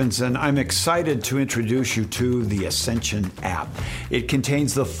Jeff Cavins, and I'm excited to introduce you to the Ascension app. It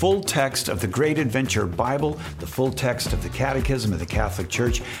contains the full text of the Great Adventure Bible, the full text of the Catechism of the Catholic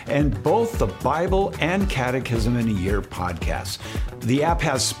Church, and both the Bible and Catechism in a Year podcasts. The app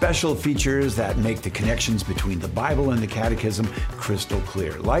has special features that make the connections between the Bible and the Catechism crystal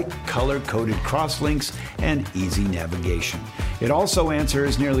clear, like color-coded crosslinks and easy navigation. It also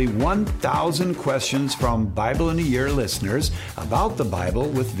answers nearly 1,000 questions from Bible in a Year listeners about the Bible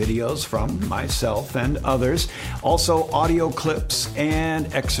with videos from myself and others, also audio clips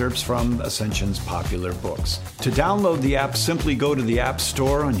and excerpts from Ascension's popular books. To download the app, simply go to the App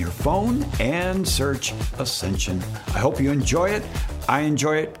Store on your phone and search Ascension. I hope you enjoy it. I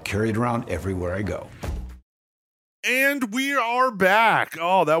enjoy it, carry it around everywhere I go. And we are back.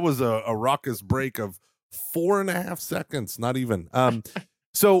 Oh, that was a raucous break of 4.5 seconds, not even.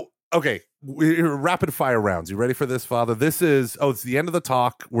 Okay, rapid fire rounds. You ready for this, Father? This is, it's the end of the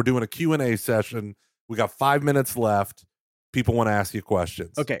talk. We're doing a Q&A session. We got 5 minutes left. People want to ask you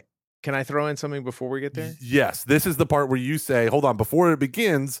questions. Okay. Can I throw in something before we get there? Yes. This is the part where you say, hold on, before it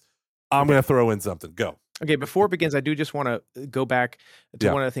begins, I'm going to throw in something. Go. Okay, before it begins, I do just want to go back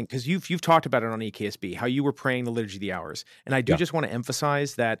to one other thing, because you've talked about it on EKSB, how you were praying the Liturgy of the Hours. And I do just want to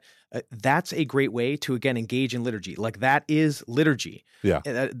emphasize that that's a great way to, again, engage in liturgy. Like, that is liturgy. Yeah.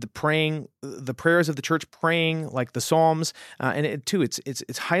 The praying, the prayers of the church, praying, like the Psalms, and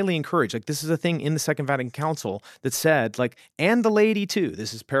it's highly encouraged. Like, this is a thing in the Second Vatican Council that said, like, and the laity too,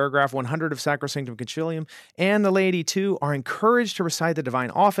 this is paragraph 100 of Sacrosanctum Concilium, and the laity too are encouraged to recite the divine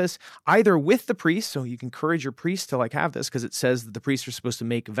office, either with the priest, so you can encourage your priest to like have this, because it says that the priests are supposed to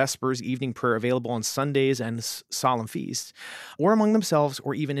make Vespers evening prayer available on Sundays and solemn feasts, or among themselves,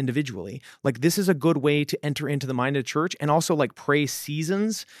 or even individually. Like, this is a good way to enter into the mind of the church, and also like pray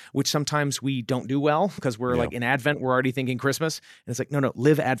seasons, which sometimes we don't do well because we're like in Advent, we're already thinking Christmas, and it's like, no,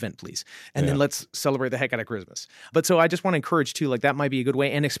 live Advent, please. And then let's celebrate the heck out of Christmas. But so I just want to encourage too, like, that might be a good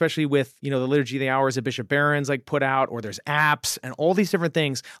way. And especially with, the Liturgy of the Hours that Bishop Barron's like put out, or there's apps and all these different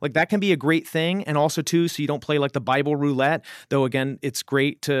things, like that can be a great thing. And also too, so you don't play like the Bible roulette, though again, it's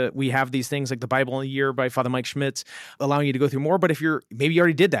great we have these things like the Bible in a Year by Father Mike Schmitz, allowing you to go through more. But if maybe you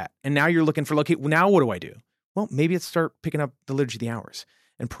already did that, and now you're looking for, okay, now what do I do? Well, maybe it's start picking up the Liturgy of the Hours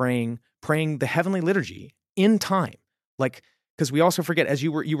and praying the heavenly liturgy in time. Like, because we also forget, as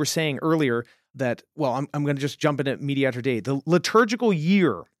you were saying earlier, that, well, I'm going to just jump into Mediator Dei. The liturgical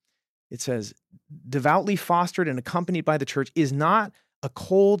year, it says, devoutly fostered and accompanied by the church, is not a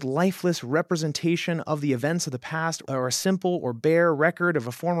cold, lifeless representation of the events of the past, or a simple or bare record of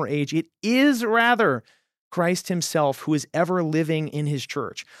a former age. It is rather Christ himself, who is ever living in his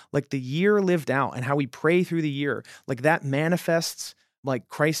church. Like, the year lived out and how we pray through the year, like that manifests like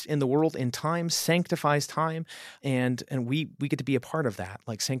Christ in the world in time, sanctifies time, and we get to be a part of that,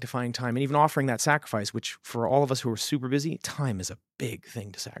 like sanctifying time and even offering that sacrifice, which for all of us who are super busy, time is a big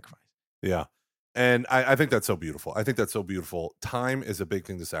thing to sacrifice. Yeah. And I think that's so beautiful. I think that's so beautiful. Time is a big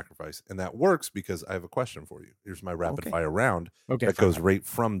thing to sacrifice. And that works because I have a question for you. Here's my rapid fire round that goes right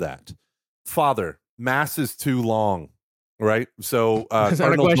from that. Father, Mass is too long, right? So there's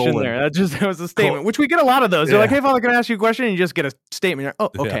not a question Dolan, there. That was a statement, which we get a lot of those. They're like, hey, Father, can I ask you a question? And you just get a statement. You're, oh,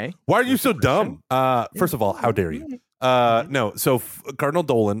 okay. Yeah. Why are you so dumb? First of all, how dare you? No. So Cardinal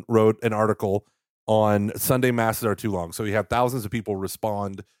Dolan wrote an article on Sunday Masses are too long. So he had thousands of people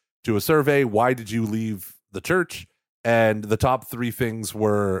respond to a survey. Why did you leave the church? And the top 3 things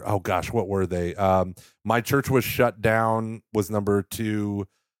were, oh gosh, what were they? My church was shut down was number 2.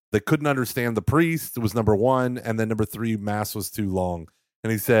 They couldn't understand the priest was number 1. And then number 3, Mass was too long.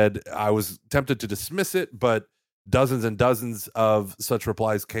 And he said, I was tempted to dismiss it, but dozens and dozens of such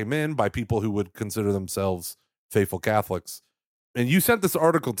replies came in by people who would consider themselves faithful Catholics. And you sent this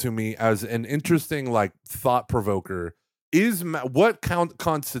article to me as an interesting, like, thought provoker. What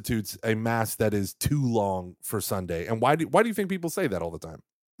constitutes a Mass that is too long for Sunday, and why do you think people say that all the time?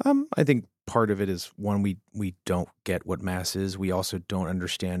 I think part of it is, one, we don't get what Mass is. We also don't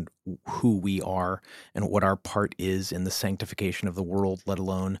understand who we are and what our part is in the sanctification of the world, let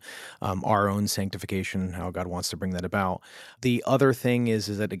alone our own sanctification, how God wants to bring that about. The other thing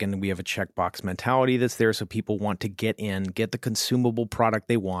is that, again, we have a checkbox mentality that's there, so people want to get the consumable product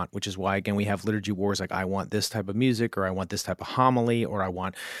they want, which is why, again, we have liturgy wars, like I want this type of music, or I want this type of homily, or I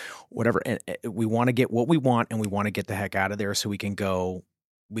want whatever. And we want to get what we want, and we want to get the heck out of there so we can go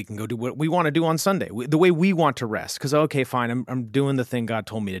do what we want to do on Sunday, the way we want to rest. Because, okay, fine, I'm doing the thing God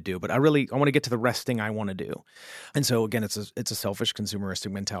told me to do, but I want to get to the resting I want to do. And so, again, it's a selfish consumeristic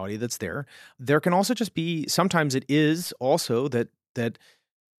mentality that's there. There can also just be, sometimes it is also that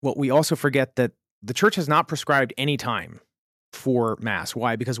what we also forget, that the church has not prescribed any time for Mass.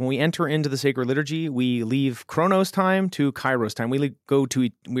 Why? Because when we enter into the sacred liturgy, we leave Chronos time to Kairos time.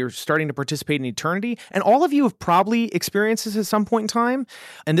 We're starting to participate in eternity. And all of you have probably experienced this at some point in time.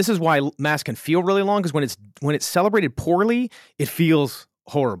 And this is why Mass can feel really long, because when it's celebrated poorly, it feels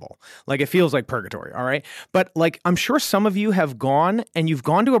horrible. Like, it feels like purgatory, all right? But, like, I'm sure some of you have gone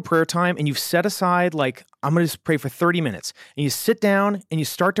to a prayer time and you've set aside, like, I'm going to just pray for 30 minutes. And you sit down and you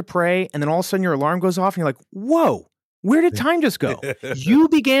start to pray, and then all of a sudden your alarm goes off and you're like, whoa, where did time just go? You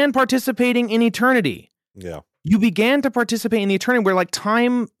began participating in eternity. Yeah. You began to participate in the eternity where, like,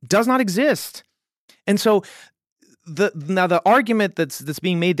 time does not exist. And so the argument that's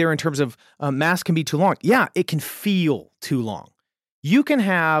being made there in terms of Mass can be too long. Yeah, it can feel too long. You can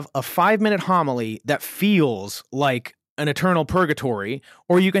have a 5-minute homily that feels like an eternal purgatory,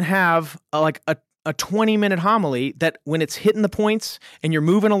 or you can have a 20-minute homily that, when it's hitting the points and you're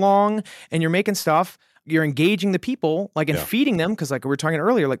moving along and you're making stuff, you're engaging the people, like, and feeding them, because, like we were talking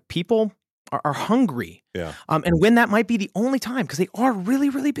earlier, like, people are hungry. Yeah. And when that might be the only time, because they are really,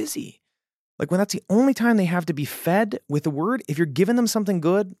 really busy. Like, when that's the only time they have to be fed with the word, if you're giving them something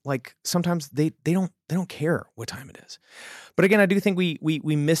good, like, sometimes they don't care what time it is. But again, I do think we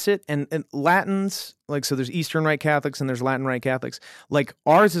miss it. And Latins, like, so there's Eastern Rite Catholics and there's Latin Rite Catholics. Like,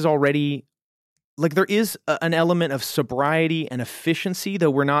 ours is already, like, there is an element of sobriety and efficiency,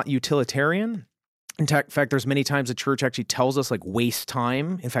 though we're not utilitarian. In fact, there's many times the church actually tells us, like, waste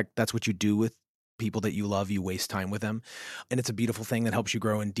time. In fact, that's what you do with people that you love. You waste time with them. And it's a beautiful thing that helps you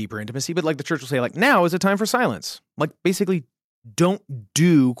grow in deeper intimacy. But, like, the church will say, like, now is a time for silence. Like, basically, don't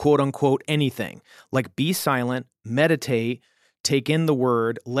do, quote unquote, anything. Like, be silent, meditate, take in the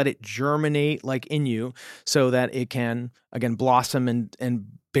word, let it germinate, like, in you, so that it can, again, blossom and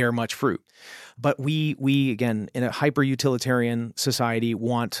bear much fruit. But we again, in a hyper-utilitarian society,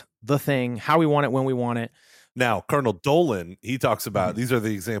 want the thing, how we want it, when we want it. Now, Cardinal Dolan, he talks about, these are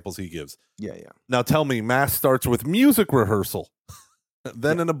the examples he gives. Yeah. Now tell me, Mass starts with music rehearsal,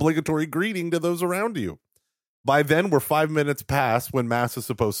 then an obligatory greeting to those around you. By then, we're 5 minutes past when Mass is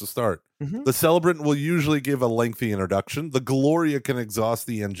supposed to start. Mm-hmm. The celebrant will usually give a lengthy introduction. The Gloria can exhaust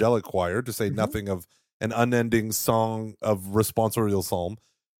the angelic choir, to say nothing of an unending song of responsorial psalm.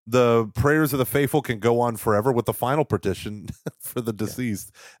 The prayers of the faithful can go on forever, with the final petition for the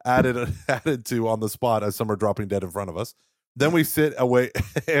deceased added to on the spot as some are dropping dead in front of us. Then we sit away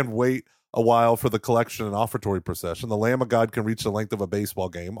and wait a while for the collection and offertory procession. The Lamb of God can reach the length of a baseball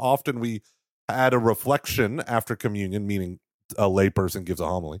game. Often we add a reflection after communion, meaning a layperson gives a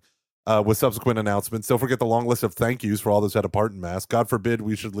homily, with subsequent announcements. Don't forget the long list of thank yous for all those who had a part in Mass. God forbid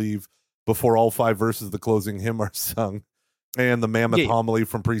we should leave before all 5 verses of the closing hymn are sung. And the mammoth homily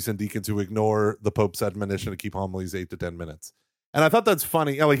from priests and deacons who ignore the Pope's admonition to keep homilies 8 to 10 minutes. And I thought that's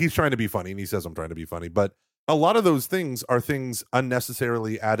funny. Like, he's trying to be funny, and he says, I'm trying to be funny. But a lot of those things are things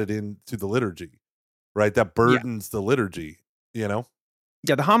unnecessarily added into the liturgy, right? That burdens the liturgy, you know?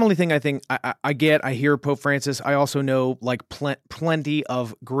 Yeah, the homily thing, I think, I hear Pope Francis. I also know, like, plenty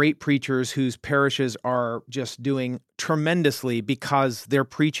of great preachers whose parishes are just doing tremendously because they're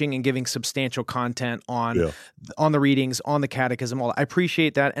preaching and giving substantial content on the readings, on the catechism. All that. I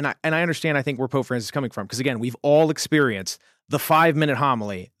appreciate that, and I understand, I think, where Pope Francis is coming from, because, again, we've all experienced the 5-minute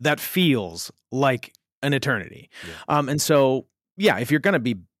homily that feels like an eternity. Yeah. And so, yeah, if you're going to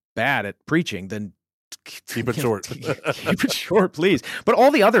be bad at preaching, then keep it short. Keep it short, please. But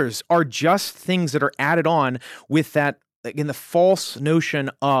all the others are just things that are added on with that, again, the false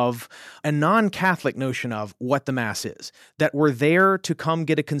notion of, a non-Catholic notion of what the Mass is, that we're there to come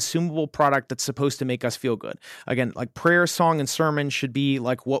get a consumable product that's supposed to make us feel good. Again, like, prayer, song, and sermon should be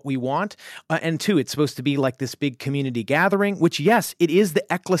like what we want. And 2, it's supposed to be like this big community gathering, which, yes, it is the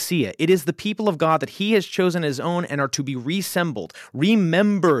ecclesia. It is the people of God that he has chosen his own and are to be reassembled,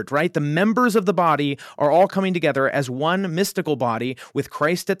 remembered, right? The members of the body are all coming together as one mystical body with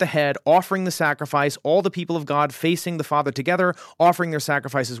Christ at the head, offering the sacrifice, all the people of God facing the Father together, offering their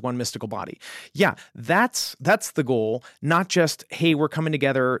sacrifice as one mystical body. Yeah, that's the goal, not just, hey, we're coming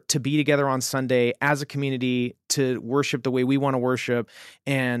together to be together on Sunday as a community to worship the way we want to worship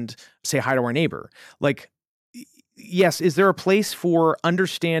and say hi to our neighbor. Like, yes, is there a place for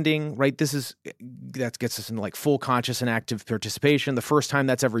understanding, right? That gets us into like full conscious and active participation. The first time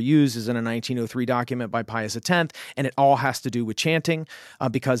that's ever used is in a 1903 document by Pius X, and it all has to do with chanting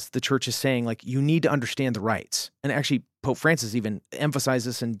because the church is saying, like, you need to understand the rites. And actually, Pope Francis even emphasized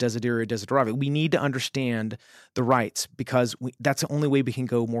this in Desideria Desiderata. We need to understand the rites because that's the only way we can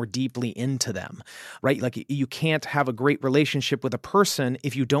go more deeply into them, right? Like, you can't have a great relationship with a person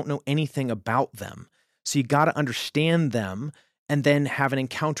if you don't know anything about them. So you got to understand them and then have an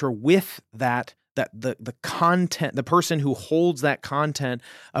encounter with the content, the person who holds that content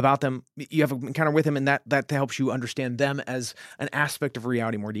about them. You have an encounter with them, and that helps you understand them as an aspect of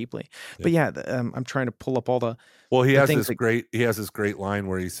reality more deeply. Yeah. But yeah, I'm trying to pull up all the. Well, he has this great line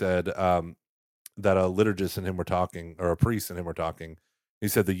where he said that a liturgist and him were talking, or a priest and him were talking. He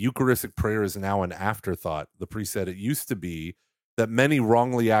said the Eucharistic prayer is now an afterthought. The priest said it used to be that many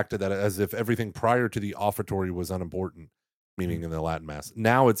wrongly acted that as if everything prior to the offertory was unimportant, meaning in the Latin Mass.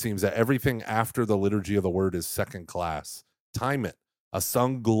 Now it seems that everything after the liturgy of the word is second class. Time it. A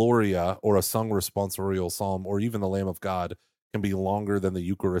sung Gloria or a sung responsorial psalm or even the Lamb of God can be longer than the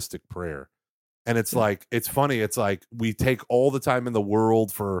Eucharistic prayer. And it's like, it's funny. It's like we take all the time in the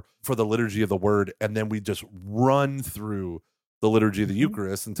world for the liturgy of the word, and then we just run through the liturgy of the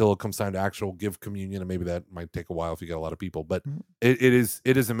Eucharist until it comes time to actual give communion, and maybe that might take a while if you got a lot of people. But it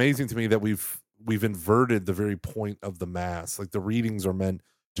is amazing to me that we've inverted the very point of the Mass. Like, the readings are meant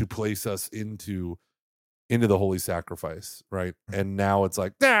to place us into the holy sacrifice, right? And now it's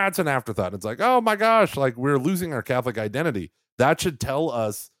like, it's an afterthought. It's like, oh my gosh, like, we're losing our Catholic identity. That should tell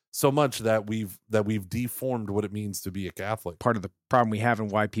us so much that we've deformed what it means to be a Catholic. Part of the problem we have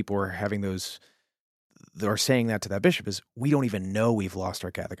and why people are having are saying that to that bishop is we don't even know we've lost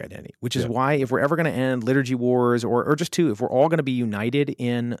our Catholic identity, which is why if we're ever going to end liturgy wars or just if we're all going to be united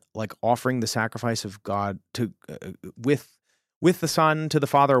in like offering the sacrifice of God to with the Son to the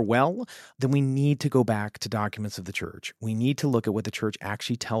Father then we need to go back to documents of the church. We need to look at what the church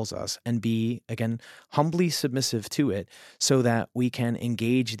actually tells us and be, again, humbly submissive to it so that we can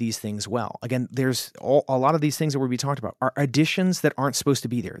engage these things well. Again, there's a lot of these things that we'll be talked about are additions that aren't supposed to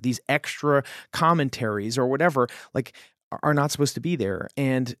be there. These extra commentaries or whatever, like, are not supposed to be there.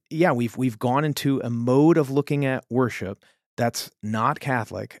 And yeah, we've gone into a mode of looking at worship that's not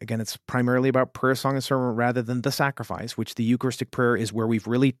Catholic. Again, it's primarily about prayer, song, and sermon rather than the sacrifice, which the Eucharistic prayer is where we've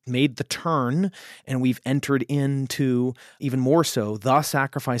really made the turn and we've entered into, even more so, the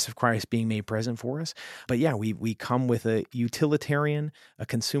sacrifice of Christ being made present for us. But yeah, we come with a utilitarian, a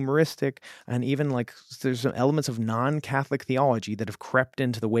consumeristic, and even like there's some elements of non-Catholic theology that have crept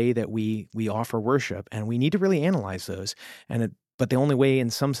into the way that we offer worship, and we need to really analyze those. But the only way,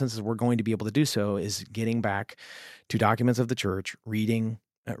 in some senses, we're going to be able to do so is getting back to documents of the church, reading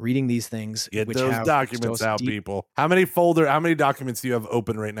these things. Get those documents out, people. How many documents do you have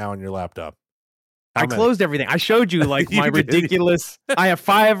open right now on your laptop? I closed everything. I showed you like my ridiculous. I have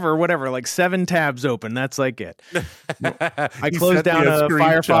 5 or whatever, like 7 tabs open. That's like it. I closed down a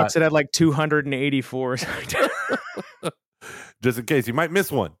Firefox that had like 284. Just in case you might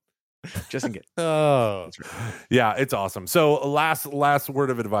miss one. Just in case. Oh, right. Yeah, it's awesome. So last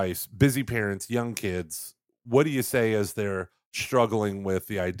word of advice, busy parents, young kids, what do you say as they're struggling with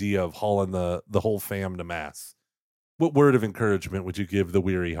the idea of hauling the whole fam to Mass? What word of encouragement would you give the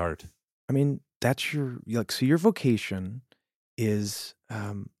weary heart? I mean, that's your vocation is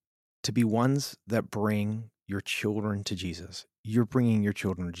to be ones that bring your children to Jesus. You're bringing your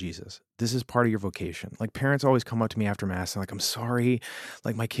children to Jesus. This is part of your vocation. Like, parents always come up to me after Mass and like, I'm sorry,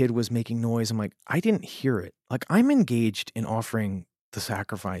 like my kid was making noise. I'm like, I didn't hear it. Like, I'm engaged in offering the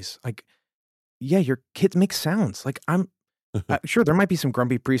sacrifice. Like, yeah, your kid makes sounds. Like, I'm sure there might be some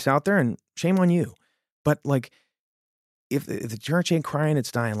grumpy priests out there, and shame on you. But like, if the church ain't crying,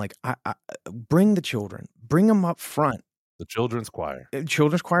 it's dying. Like, I bring the children, bring them up front. The children's choir.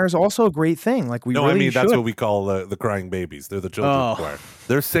 Children's choir is also a great thing. Like, that's what we call the crying babies. They're the children's choir.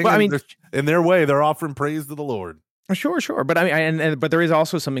 They're singing. In their way, they're offering praise to the Lord. Sure. But I mean, but there is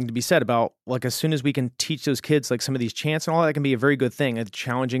also something to be said about, like, as soon as we can teach those kids like some of these chants and all that, can be a very good thing at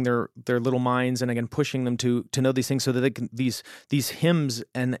challenging their little minds and again pushing them to know these things so that they can these hymns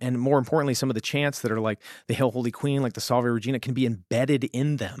and more importantly some of the chants that are like the Hail Holy Queen, like the Salve Regina, can be embedded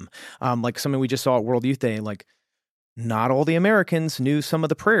in them. Like something we just saw at World Youth Day, like not all the Americans knew some of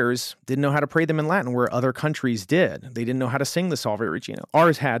the prayers, didn't know how to pray them in Latin where other countries did. They didn't know how to sing the Salve Regina.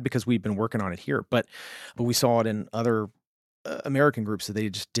 Ours had because we've been working on it here, but we saw it in other American groups that they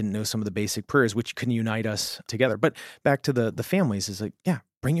just didn't know some of the basic prayers, which can unite us together. But back to the families is like, yeah,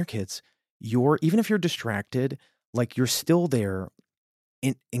 bring your kids. Even if you're distracted, like you're still there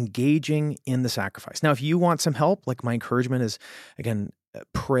engaging in the sacrifice. Now, if you want some help, like my encouragement is, again,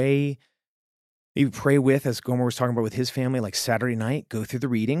 pray. You pray with, as Gomer was talking about with his family, like Saturday night, go through the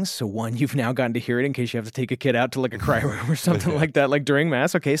readings. So one, you've now gotten to hear it in case you have to take a kid out to like a cry room or something like that, like during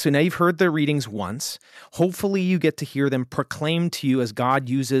Mass. Okay, so now you've heard the readings once. Hopefully you get to hear them proclaimed to you as God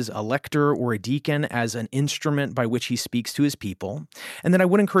uses a lector or a deacon as an instrument by which he speaks to his people. And then I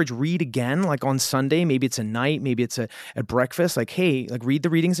would encourage read again, like on Sunday. Maybe it's a night, maybe it's at breakfast. Like, hey, like read the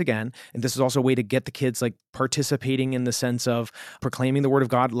readings again. And this is also a way to get the kids like participating in the sense of proclaiming the word of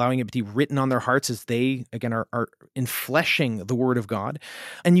God, allowing it to be written on their hearts as they, again, are enfleshing the word of God.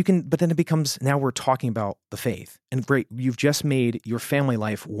 And but then it becomes, now we're talking about the faith. And great, you've just made your family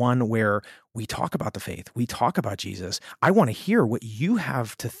life one where we talk about the faith. We talk about Jesus. I want to hear what you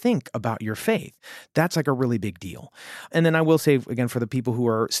have to think about your faith. That's like a really big deal. And then I will say, again, for the people who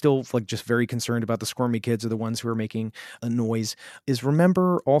are still like just very concerned about the squirmy kids or the ones who are making a noise, is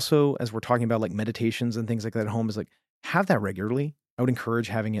remember also, as we're talking about like meditations and things like that at home, is like have that regularly. I would encourage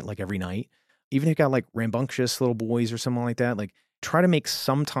having it like every night. Even if you got like rambunctious little boys or something like that, like try to make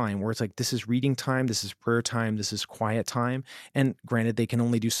some time where it's like, this is reading time, this is prayer time, this is quiet time. And granted, they can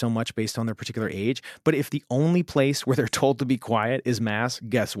only do so much based on their particular age. But if the only place where they're told to be quiet is Mass,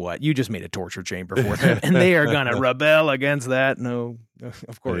 guess what? You just made a torture chamber for them. And they are going to rebel against that. No,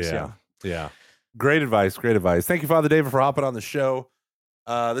 of course. Yeah. Great advice. Great advice. Thank you, Father David, for hopping on the show.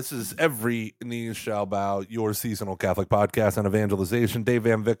 This is Every Knee Shall Bow, your seasonal Catholic podcast on evangelization. Dave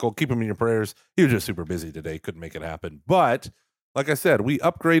Van Vickle, keep him in your prayers. He was just super busy today, couldn't make it happen. But like I said, we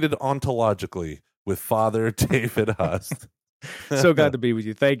upgraded ontologically with Father David Hust. So glad to be with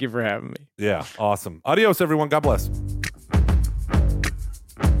you. Thank you for having me. Yeah, awesome. Adios, everyone. God bless.